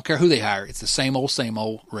me, I don't care who they hire. It's the same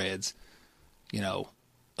old Reds.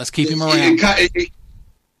 Let's keep him around.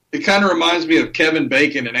 It kind of reminds me of Kevin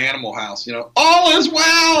Bacon in Animal House. All is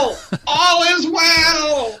well. All is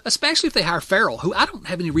well. Especially if they hire Farrell, who I don't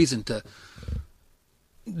have any reason to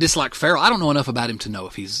dislike Farrell. I don't know enough about him to know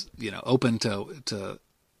if he's open to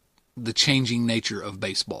the changing nature of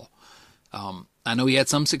baseball. I know he had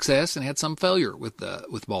some success and had some failure with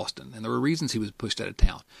Boston, and there were reasons he was pushed out of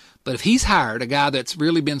town. But if he's hired a guy that's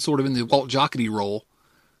really been sort of in the Walt Jocketty role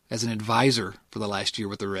as an advisor for the last year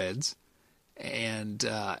with the Reds, and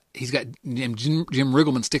he's got Jim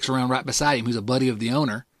Riggleman sticks around right beside him, who's a buddy of the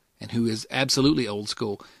owner and who is absolutely old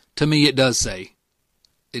school, to me it does say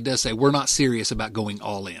we're not serious about going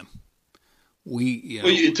all in.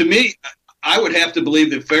 To me, I would have to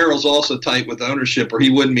believe that Farrell's also tight with ownership, or he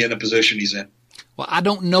wouldn't be in the position he's in. Well, I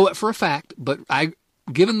don't know it for a fact, but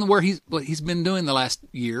given what he's been doing the last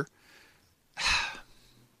year,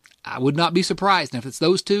 I would not be surprised. And if it's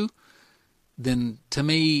those two, then to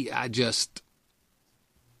me, I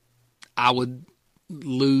would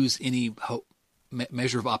lose any hope,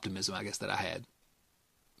 measure of optimism, I guess, that I had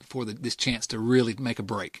for this chance to really make a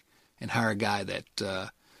break and hire a guy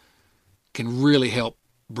that can really help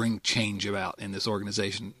bring change about in this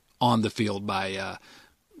organization on the field by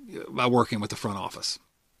working with the front office.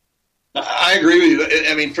 I agree with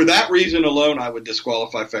you. I mean, for that reason alone, I would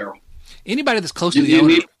disqualify Farrell. Anybody that's close to the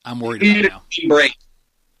owner, I'm worried about now. Clean break.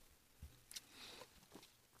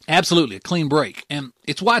 Absolutely, a clean break. And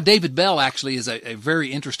it's why David Bell actually is a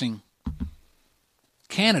very interesting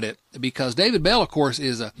candidate, because David Bell, of course,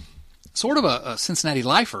 is a sort of a Cincinnati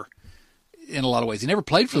lifer in a lot of ways. He never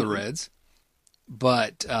played for the Reds,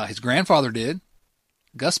 but his grandfather did,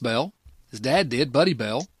 Gus Bell. His dad did, Buddy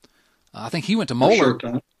Bell. I think he went to Moeller.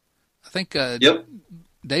 I think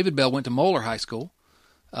David Bell went to Moeller High School.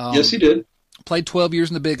 Yes, he did. Played 12 years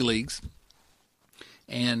in the big leagues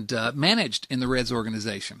and managed in the Reds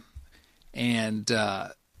organization. And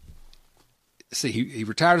he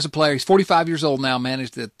retired as a player. He's 45 years old now,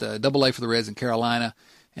 managed at Double-A for the Reds in Carolina,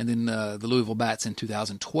 and then the Louisville Bats in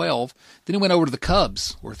 2012. Then he went over to the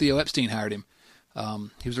Cubs, where Theo Epstein hired him.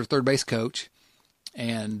 He was their third base coach.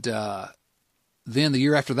 And then the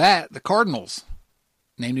year after that, the Cardinals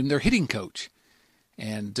named him their hitting coach.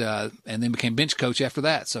 And then became bench coach after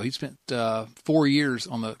that. So he spent 4 years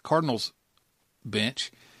on the Cardinals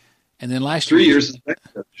bench. And then last year... 3 years as a bench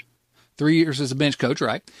coach. 3 years as a bench coach,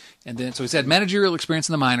 right? And then, so he's had managerial experience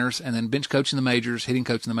in the minors, and then bench coach in the majors, hitting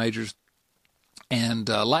coach in the majors. And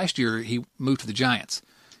last year, he moved to the Giants.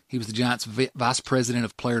 He was the Giants' vice president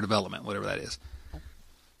of player development, whatever that is.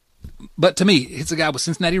 But to me, it's a guy with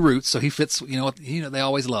Cincinnati roots, so he fits, they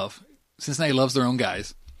always love. Cincinnati loves their own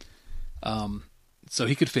guys. So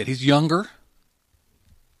he could fit. He's younger,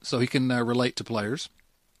 so he can relate to players.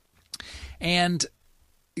 And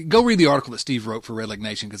go read the article that Steve wrote for Red Leg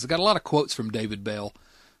Nation, because it's got a lot of quotes from David Bell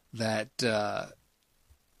that,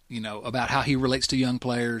 about how he relates to young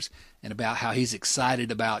players and about how he's excited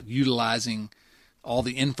about utilizing all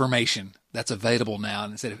the information that's available now.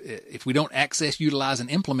 And said, if we don't access, utilize, and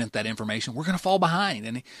implement that information, we're going to fall behind.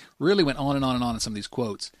 And he really went on and on and on in some of these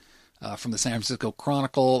quotes from the San Francisco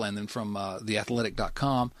Chronicle and then from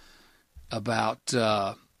theathletic.com about,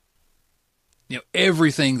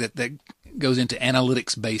 everything that goes into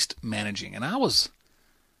analytics-based managing. And I was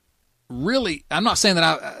really, I'm not saying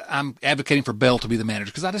that I'm advocating for Bell to be the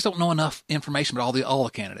manager, because I just don't know enough information about all the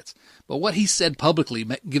candidates. But what he said publicly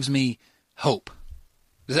gives me hope.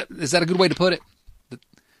 Is that a good way to put it?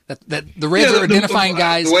 That the Reds are identifying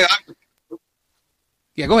guys.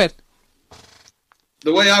 Yeah, go ahead.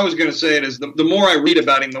 The way I was going to say it is the more I read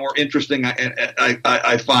about him, the more interesting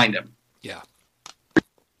I find him. Yeah.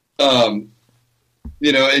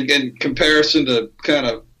 In comparison to kind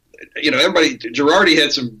of, Girardi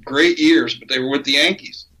had some great years, but they were with the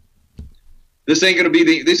Yankees. This ain't going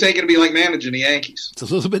to be like managing the Yankees. It's a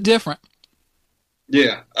little bit different.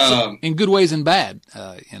 Yeah. In good ways and bad,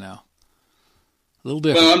 a little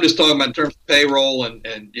different. Well, I'm just talking about in terms of payroll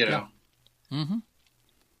and Yeah. Mm-hmm.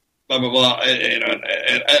 Blah, blah, blah.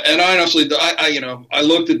 And honestly, I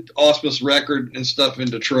looked at Ausmus's record and stuff in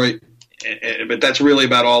Detroit, but that's really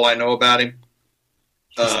about all I know about him.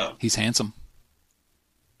 He's handsome.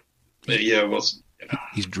 Yeah, well,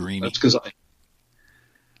 he's dreamy. That's because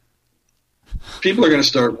people are going to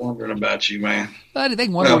start wondering about you, man. But they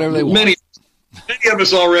can wonder whatever they want. Many of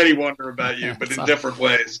us already wonder about you, but in different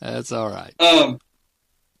ways. That's all right. Like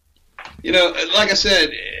I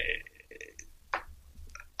said,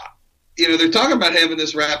 they're talking about having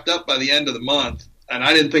this wrapped up by the end of the month, and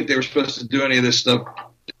I didn't think they were supposed to do any of this stuff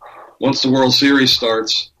once the World Series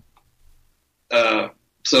starts.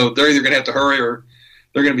 So they're either going to have to hurry or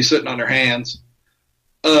they're going to be sitting on their hands.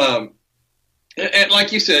 And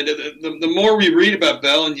like you said, the more we read about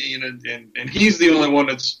Bell, and he's the only one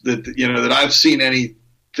that I've seen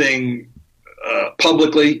anything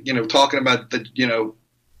publicly, talking about the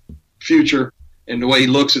future and the way he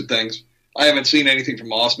looks at things. I haven't seen anything from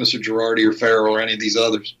Ausmus or Girardi or Farrell or any of these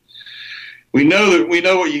others. We know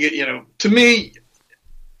what you get. To me,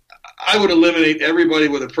 I would eliminate everybody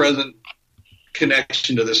with a present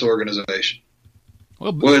connection to this organization.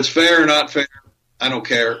 Well, whether it's fair or not fair, I don't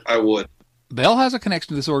care. I would. Bell has a connection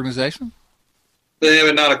to this organization. They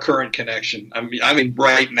have not a current connection. I mean,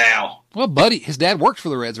 right now. Well, Buddy, his dad works for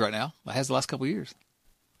the Reds right now. Has the last couple of years.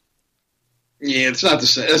 Yeah, it's not the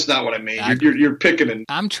same. That's not what I mean. You're picking and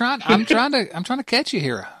I'm trying to catch you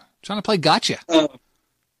here. I'm trying to play gotcha. And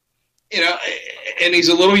he's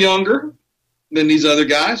a little younger. than these other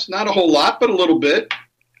guys. Not a whole lot, but a little bit.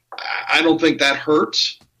 I don't think that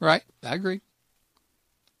hurts. Right. I agree.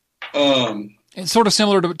 It's sort of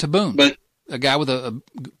similar to Boone, but a guy with a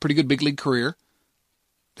pretty good big league career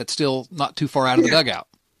that's still not too far out of the dugout.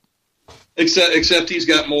 Except he's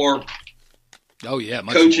got more. Oh yeah,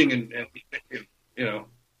 much coaching more. and you know,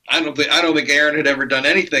 I don't think Aaron had ever done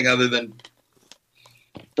anything other than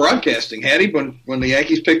broadcasting. Had he, when the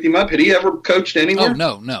Yankees picked him up, had he ever coached anywhere?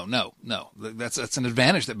 Oh no. That's an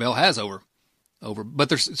advantage that Bell has over. But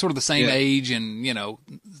they're sort of the same age and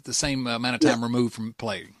the same amount of time removed from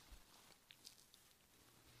playing.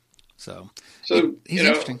 So he's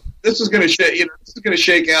interesting. This is going to shake. This is going to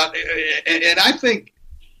shake out, and I think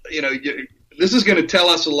this is going to tell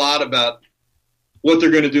us a lot about what they're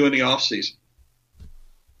going to do in the offseason.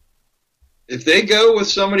 If they go with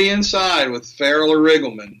somebody inside with Farrell or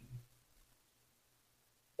Riggleman,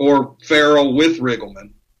 or Farrell with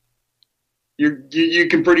Riggleman, you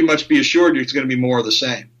can pretty much be assured it's going to be more of the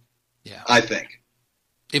same. Yeah, I think.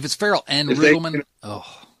 If it's Farrell and Riggleman,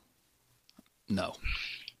 no.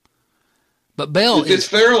 But Bell, if it's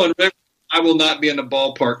Farrell and Riggleman, I will not be in the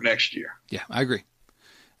ballpark next year. Yeah, I agree.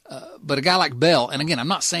 But a guy like Bell, and again, I'm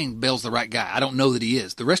not saying Bell's the right guy. I don't know that he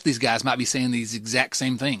is. The rest of these guys might be saying these exact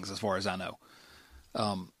same things as far as I know.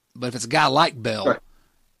 But if it's a guy like Bell, right,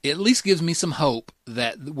 it at least gives me some hope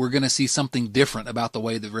that we're going to see something different about the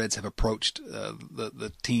way the Reds have approached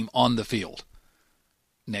the team on the field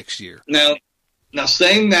next year. Now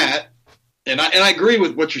saying that, and I agree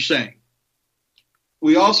with what you're saying.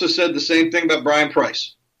 We also said the same thing about Brian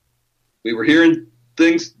Price. We were hearing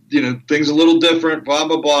things a little different, blah,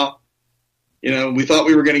 blah, blah. We thought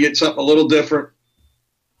we were going to get something a little different,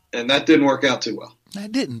 and that didn't work out too well.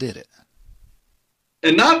 That didn't, did it?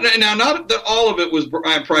 And not that all of it was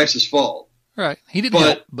Brian Price's fault. Right. He didn't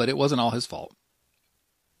help, but it wasn't all his fault.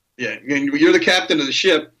 Yeah. You're the captain of the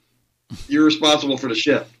ship. You're responsible for the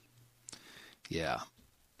ship. Yeah.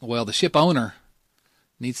 Well, the ship owner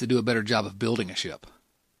needs to do a better job of building a ship.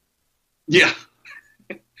 Yeah.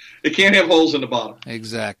 It can't have holes in the bottom.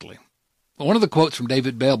 Exactly. Well, one of the quotes from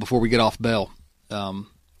David Bell before we get off Bell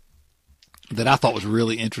that I thought was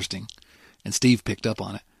really interesting, and Steve picked up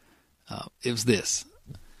on it, it was this.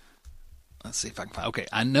 Let's see if I can find. Okay,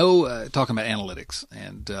 I know talking about analytics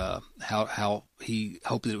and how he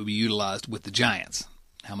hoped that it would be utilized with the Giants,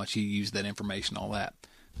 how much he used that information, all that,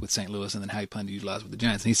 with St. Louis, and then how he planned to utilize it with the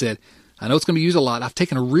Giants. And he said, I know it's going to be used a lot. I've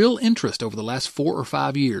taken a real interest over the last 4 or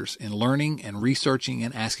 5 years in learning and researching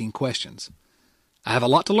and asking questions. I have a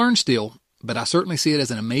lot to learn still, but I certainly see it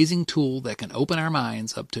as an amazing tool that can open our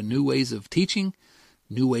minds up to new ways of teaching,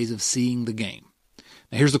 new ways of seeing the game.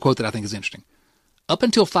 Now, here's the quote that I think is interesting. Up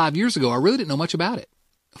until 5 years ago, I really didn't know much about it.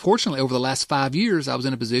 Fortunately, over the last 5 years, I was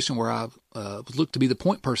in a position where I was looked to be the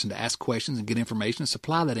point person to ask questions and get information and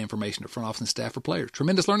supply that information to front office and staff or players.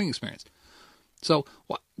 Tremendous learning experience. So,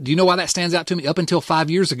 do you know why that stands out to me? Up until 5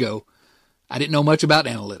 years ago, I didn't know much about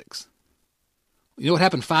analytics. You know what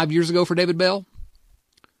happened 5 years ago for David Bell?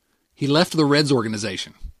 He left the Reds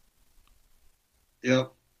organization.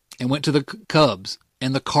 Yep. And went to the Cubs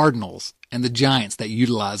and the Cardinals and the Giants that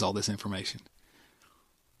utilize all this information.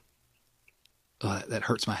 Oh, that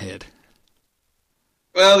hurts my head.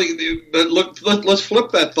 Well, but look, let's flip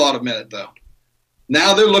that thought a minute, though.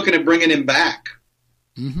 Now they're looking at bringing him back.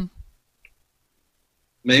 Mm-hmm.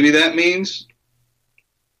 Maybe that means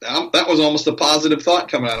that was almost a positive thought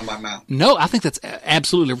coming out of my mouth. No, I think that's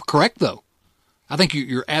absolutely correct, though. I think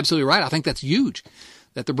you're absolutely right. I think that's huge,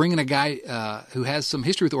 that they're bringing a guy who has some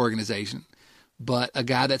history with the organization, but a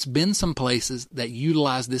guy that's been some places that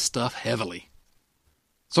utilize this stuff heavily.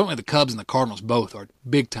 Certainly the Cubs and the Cardinals both are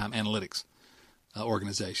big-time analytics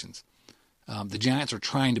organizations. The Giants are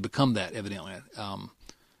trying to become that, evidently.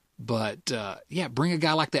 But bring a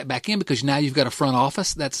guy like that back in, because now you've got a front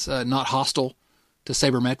office that's not hostile to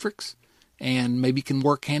sabermetrics and maybe can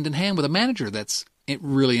work hand in hand with a manager that's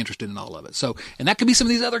really interested in all of it. So, and that could be some of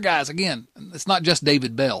these other guys. Again, it's not just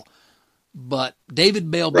David Bell, but David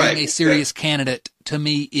Bell being a serious candidate to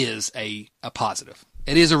me is a positive.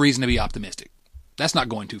 It is a reason to be optimistic. That's not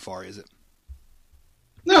going too far, is it?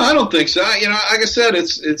 No, I don't think so. Like I said,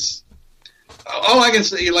 it's all I can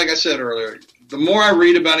say. Like I said earlier, the more I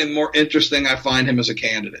read about him, the more interesting I find him as a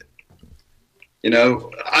candidate.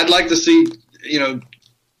 I'd like to see,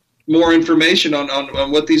 more information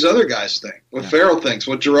on what these other guys think, what Farrell thinks,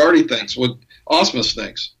 what Girardi thinks, what Ausmus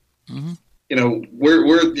thinks. Mm-hmm.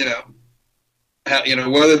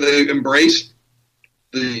 Whether they embrace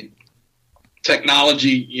the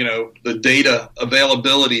technology, the data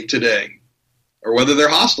availability today, or whether they're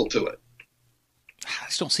hostile to it. I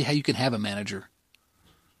just don't see how you can have a manager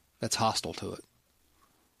that's hostile to it.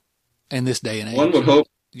 In this day and age, one would hope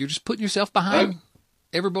you're just putting yourself behind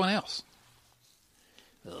everyone else.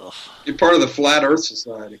 Ugh. You're part of the Flat Earth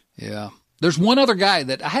Society. Yeah. There's one other guy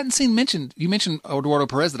that I hadn't seen mentioned. You mentioned Eduardo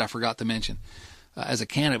Perez that I forgot to mention as a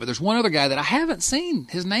candidate, but there's one other guy that I haven't seen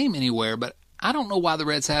his name anywhere, but I don't know why the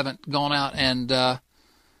Reds haven't gone out and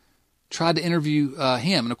tried to interview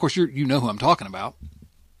him. And, of course, you know who I'm talking about.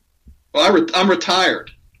 Well, I'm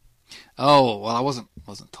retired. Oh, well, I wasn't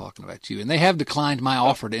talking about you. And they have declined my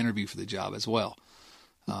offer to interview for the job as well.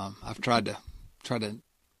 I've tried to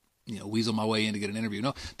weasel my way in to get an interview.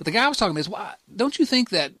 No, but the guy I was talking about is, why don't you think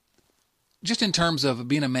that just in terms of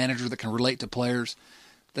being a manager that can relate to players,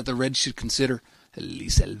 that the Reds should consider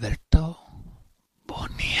Luis Alberto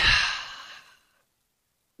Bonilla?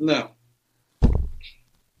 No.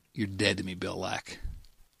 You're dead to me, Bill Lack.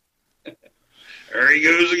 There he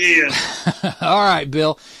goes again. All right,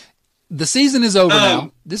 Bill. The season is over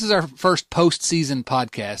now. This is our first postseason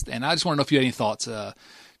podcast, and I just want to know if you had any thoughts to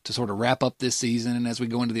sort of wrap up this season and as we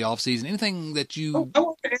go into the offseason. Anything that you...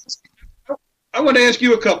 I want to ask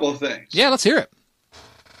you a couple of things. Yeah, let's hear it.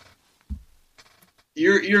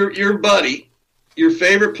 Your buddy, your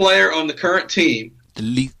favorite player on the current team...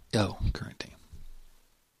 current team.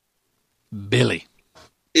 Billy.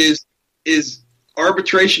 Is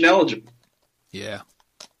arbitration eligible. Yeah.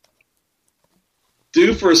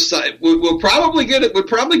 Due for would probably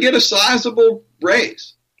get a sizable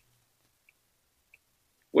raise.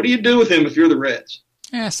 What do you do with him if you're the Reds?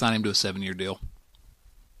 Yeah, sign him to a 7-year deal.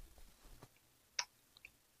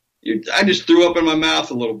 I just threw up in my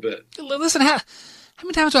mouth a little bit. Listen, how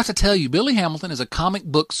many times do I have to tell you, Billy Hamilton is a comic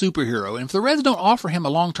book superhero, and if the Reds don't offer him a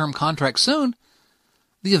long-term contract soon,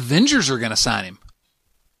 the Avengers are going to sign him.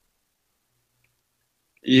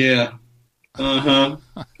 Yeah. Uh-huh.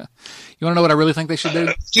 You want to know what I really think they should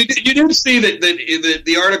do? You didn't see that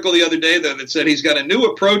the article the other day, though, that said he's got a new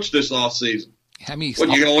approach this offseason. You're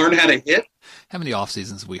going to learn how to hit? How many off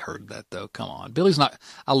seasons have we heard that, though? Come on. Billy's not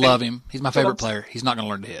 – I love him. He's my favorite player. He's not going to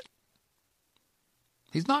learn to hit.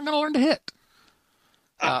 He's not going to learn to hit.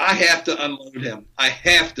 I have to unload him. I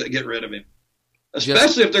have to get rid of him,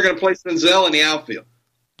 especially if they're going to play Senzel in the outfield.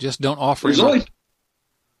 Just don't offer him.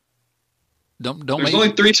 There's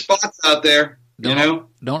only 3 spots out there, Don't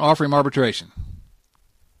offer him arbitration.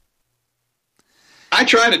 I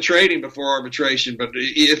try to trade him before arbitration, but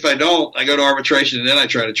if I don't, I go to arbitration and then I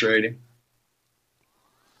try to trade him.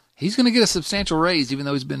 He's going to get a substantial raise, even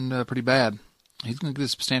though he's been pretty bad. He's going to get a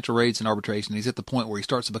substantial raise in arbitration. He's at the point where he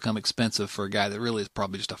starts to become expensive for a guy that really is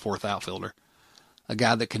probably just a 4th outfielder, a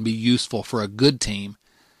guy that can be useful for a good team,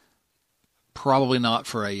 probably not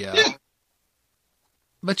for a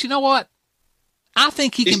But you know what? I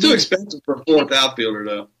think he's too expensive for a 4th outfielder,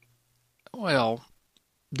 though. Well,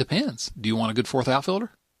 depends. Do you want a good 4th outfielder?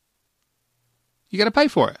 You got to pay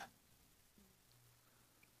for it.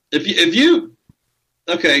 If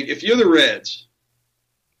you're the Reds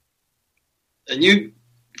and you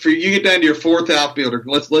get down to your 4th outfielder,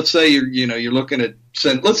 let's say you're looking at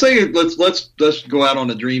let's go out on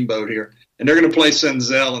a dreamboat here, and they're going to play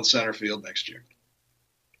Senzel in center field next year.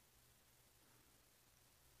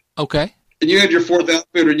 Okay. And you had your 4th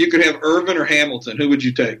outfielder, and you could have Irvin or Hamilton. Who would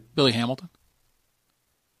you take? Billy Hamilton.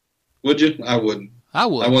 Would you? I wouldn't. I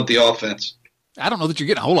would. I want the offense. I don't know that you're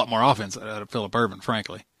getting a whole lot more offense out of Phillip Irvin,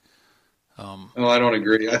 frankly. I don't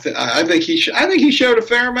agree. I think he showed a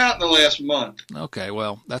fair amount in the last month. Okay,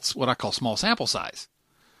 well, that's what I call small sample size.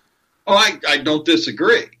 Oh, I don't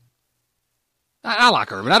disagree. I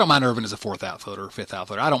like Irvin. I don't mind Irvin as a 4th outfielder or 5th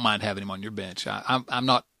outfielder. I don't mind having him on your bench.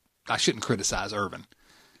 I shouldn't criticize Irvin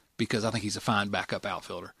because I think he's a fine backup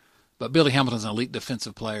outfielder. But Billy Hamilton's an elite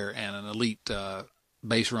defensive player and an elite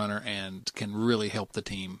base runner and can really help the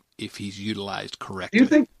team if he's utilized correctly.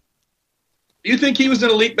 Do you think he was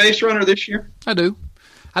an elite base runner this year? I do.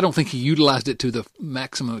 I don't think he utilized it to the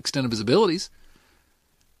maximum extent of his abilities.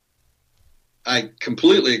 I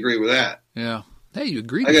completely agree with that. Yeah. Hey, you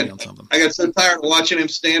agreed with me on something. I got so tired of watching him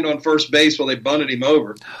stand on first base while they bunted him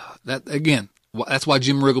over. That's why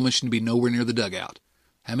Jim Riggleman shouldn't be nowhere near the dugout.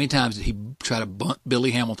 How many times did he try to bunt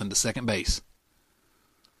Billy Hamilton to second base?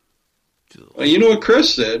 Well, you know what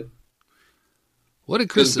Chris said. What did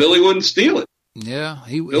Chris say? Because Billy wouldn't steal it. Yeah,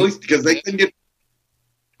 because they couldn't get.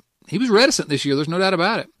 He was reticent this year. There's no doubt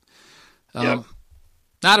about it. Yeah.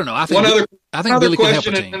 I don't know. I think Billy can help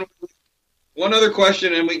a team. One other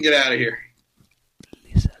question, and we can get out of here.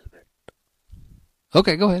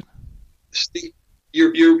 Okay, go ahead.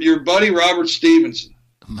 Your buddy Robert Stevenson.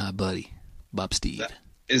 My buddy, Bob Steve.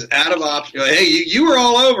 Is out of option. Hey, you were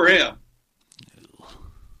all over him.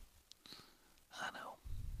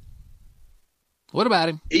 What about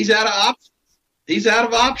him? He's out of options. He's out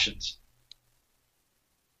of options.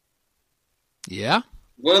 Yeah.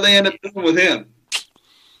 What do they end up doing with him?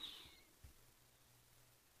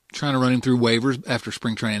 Trying to run him through waivers after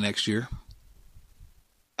spring training next year.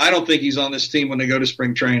 I don't think he's on this team when they go to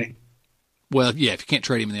spring training. Well, yeah, if you can't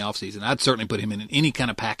trade him in the offseason, I'd certainly put him in any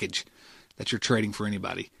kind of package that you're trading for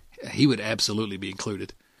anybody. He would absolutely be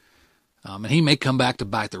included. And he may come back to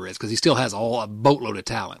bite the Reds because he still has a boatload of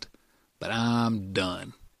talent. But I'm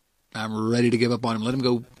done. I'm ready to give up on him. Let him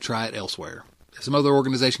go try it elsewhere. If some other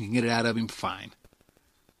organization can get it out of him, fine.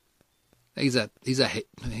 I'm not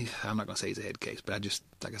going to say he's a head case, but I just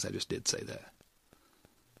did say that.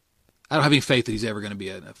 I don't have any faith that he's ever going to be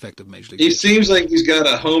an effective major league pitcher. He seems like he's got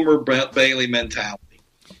a Homer Bailey mentality.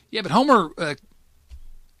 Yeah, but Homer,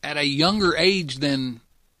 at a younger age than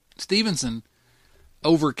Stevenson,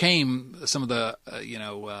 overcame some of the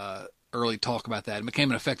early talk about that and became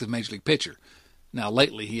an effective major league pitcher. Now,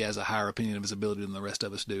 lately, he has a higher opinion of his ability than the rest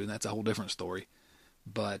of us do, and that's a whole different story.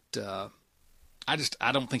 But I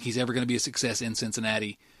don't think he's ever going to be a success in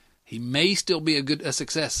Cincinnati. He may still be a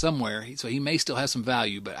success somewhere, so he may still have some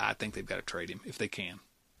value, but I think they've got to trade him if they can.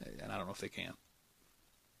 And I don't know if they can.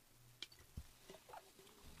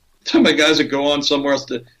 Talking about guys that go on somewhere else.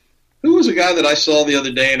 Who was a guy that I saw the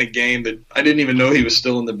other day in a game that I didn't even know he was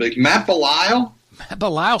still in the big? Matt Belisle? Matt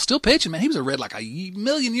Belisle still pitching, man. He was a Red like a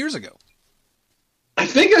million years ago. I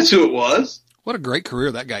think that's who it was. What a great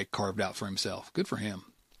career that guy carved out for himself. Good for him.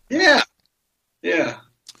 Yeah. Yeah.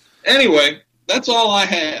 Anyway, that's all I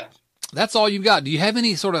have. That's all you've got. Do you have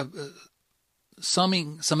any sort of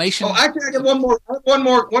summation? Oh, actually, I got one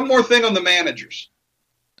more thing on the managers.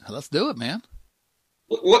 Let's do it, man.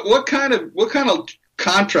 What kind of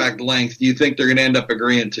contract length do you think they're going to end up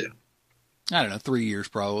agreeing to? I don't know, 3 years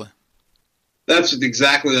probably. That's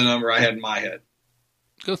exactly the number I had in my head.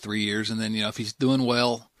 Go 3 years, and then if he's doing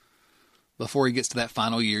well before he gets to that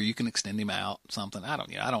final year, you can extend him out. Something I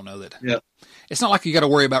don't know that. Yeah. It's not like you got to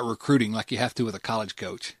worry about recruiting like you have to with a college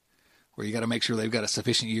coach, where you got to make sure they've got a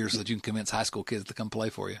sufficient year so that you can convince high school kids to come play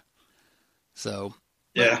for you. So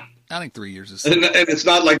yeah, I think 3 years is. And it's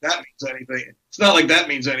not like that means anything. It's not like that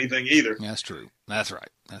means anything either. That's true. That's right.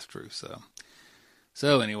 That's true.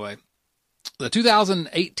 So anyway, the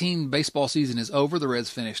 2018 baseball season is over. The Reds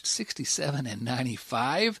finished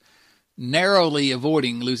 67-95, narrowly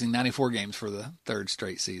avoiding losing 94 games for the third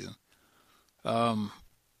straight season.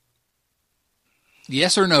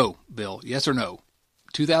 Yes or no, Bill? Yes or no?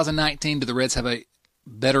 2019, do the Reds have a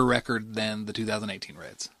better record than the 2018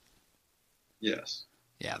 Reds? Yes.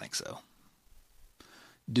 Yeah, I think so.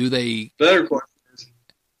 Do they? Better question is,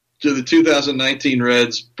 do the 2019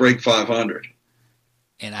 Reds break 500?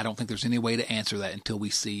 And I don't think there's any way to answer that until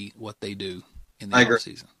we see what they do in the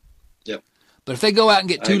offseason. Yep. But if they go out and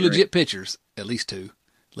get two legit pitchers, at least two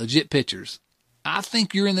legit pitchers, I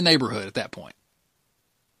think you're in the neighborhood at that point.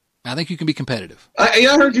 I think you can be competitive. I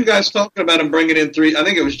heard you guys talking about him bringing in three. I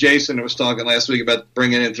think it was Jason who was talking last week about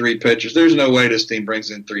bringing in three pitchers. There's no way this team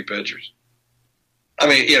brings in three pitchers. I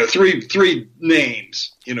mean, three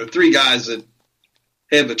names. Three guys that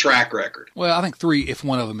have the track record. Well, I think three if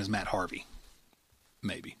one of them is Matt Harvey.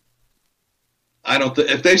 Maybe. I don't.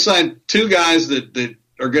 If they sign two guys that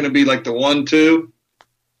are going to be like the 1-2,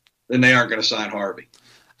 then they aren't going to sign Harvey.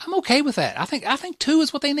 I'm okay with that. I think two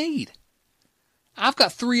is what they need. I've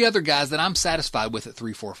got three other guys that I'm satisfied with at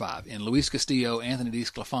 3, 4, 5, in Luis Castillo, Anthony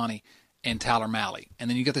DeSclafani, and Tyler Mahle. And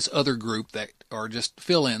then you got this other group that are just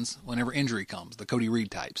fill-ins whenever injury comes, the Cody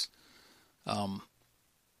Reed types. Sal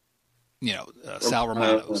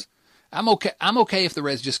Romanos. I'm okay if the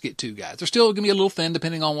Reds just get two guys. They're still going to be a little thin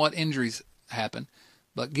depending on what injuries happen,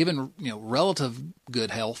 but given relative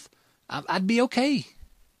good health, I'd be okay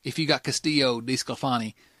if you got Castillo,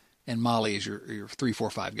 DeSclafani, and Mahle as your 3, 4,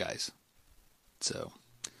 5 guys. So,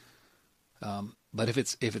 but if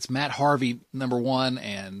it's Matt Harvey number 1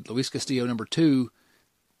 and Luis Castillo number 2,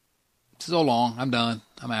 so long. I'm done.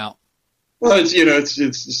 I'm out. Well, it's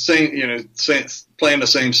the same playing the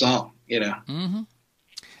same song. Mm-hmm.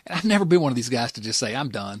 And I've never been one of these guys to just say I'm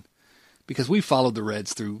done, because we followed the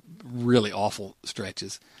Reds through really awful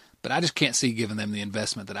stretches. But I just can't see giving them the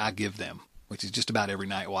investment that I give them, which is just about every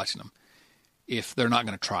night watching them, if they're not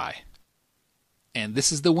going to try. And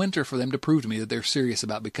this is the winter for them to prove to me that they're serious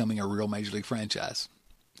about becoming a real Major League franchise.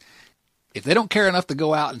 If they don't care enough to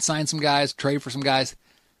go out and sign some guys, trade for some guys,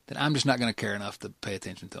 then I'm just not going to care enough to pay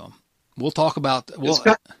attention to them. We'll talk about we'll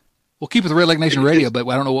keep it with Red Leg Nation Radio, but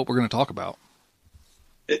I don't know what we're going to talk about.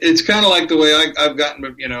 It's kind of like the way I've gotten.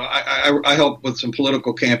 I help with some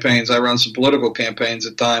political campaigns. I run some political campaigns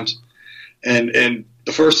at times, and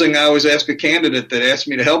the first thing I always ask a candidate that asks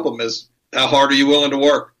me to help them is, how hard are you willing to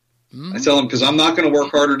work? I tell them, because I'm not going to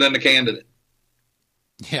work harder than the candidate.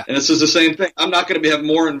 Yeah. And this is the same thing. I'm not going to have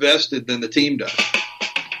more invested than the team does.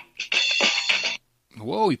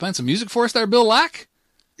 Whoa, you playing some music for us there, Bill Lack?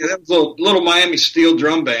 Yeah, that was a little Miami Steel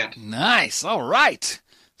drum band. Nice. All right.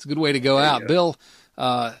 It's a good way to go out. Bill,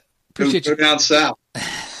 appreciate you. Go down south.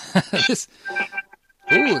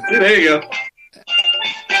 There you go.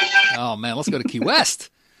 Oh, man, let's go to Key West.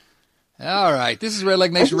 All right, this is Red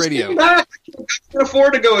Leg Nation Radio. I can't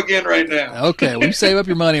afford to go again right now. Okay, well, you save up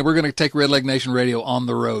your money, and we're going to take Red Leg Nation Radio on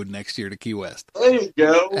the road next year to Key West. There you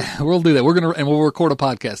go. We'll do that. We'll record a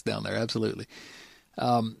podcast down there. Absolutely.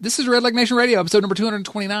 This is Red Leg Nation Radio, episode number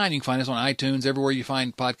 229. You can find us on iTunes, everywhere you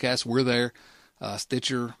find podcasts. We're there.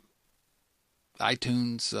 Stitcher,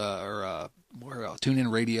 iTunes, or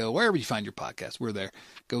TuneIn Radio, wherever you find your podcast, we're there.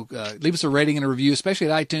 Go leave us a rating and a review, especially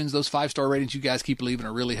at iTunes. Those 5-star ratings you guys keep leaving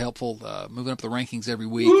are really helpful, moving up the rankings every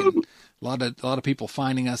week. And a lot of people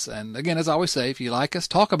finding us. And again, as I always say, if you like us,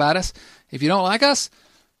 talk about us. If you don't like us,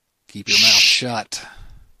 keep your mouth shut.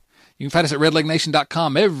 You can find us at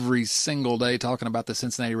redlegnation.com every single day talking about the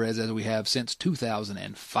Cincinnati Reds as we have since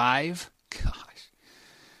 2005.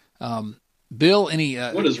 Gosh. Bill, any...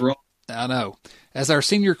 what is wrong? I know. As our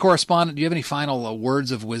senior correspondent, do you have any final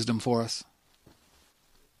words of wisdom for us?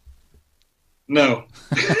 No.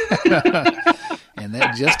 And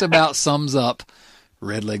that just about sums up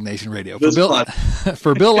Red Leg Nation Radio.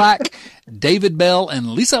 For Bill Lack, David Bell,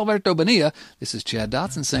 and Lisa Alberto Bonilla, this is Chad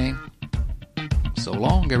Dotson saying, so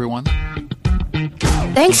long, everyone.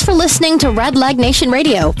 Thanks for listening to Red Leg Nation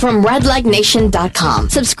Radio from redlegnation.com.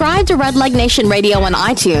 Subscribe to Red Leg Nation Radio on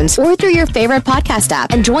iTunes or through your favorite podcast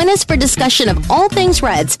app and join us for discussion of all things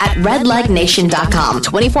Reds at redlegnation.com.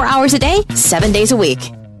 24 hours a day, 7 days a week.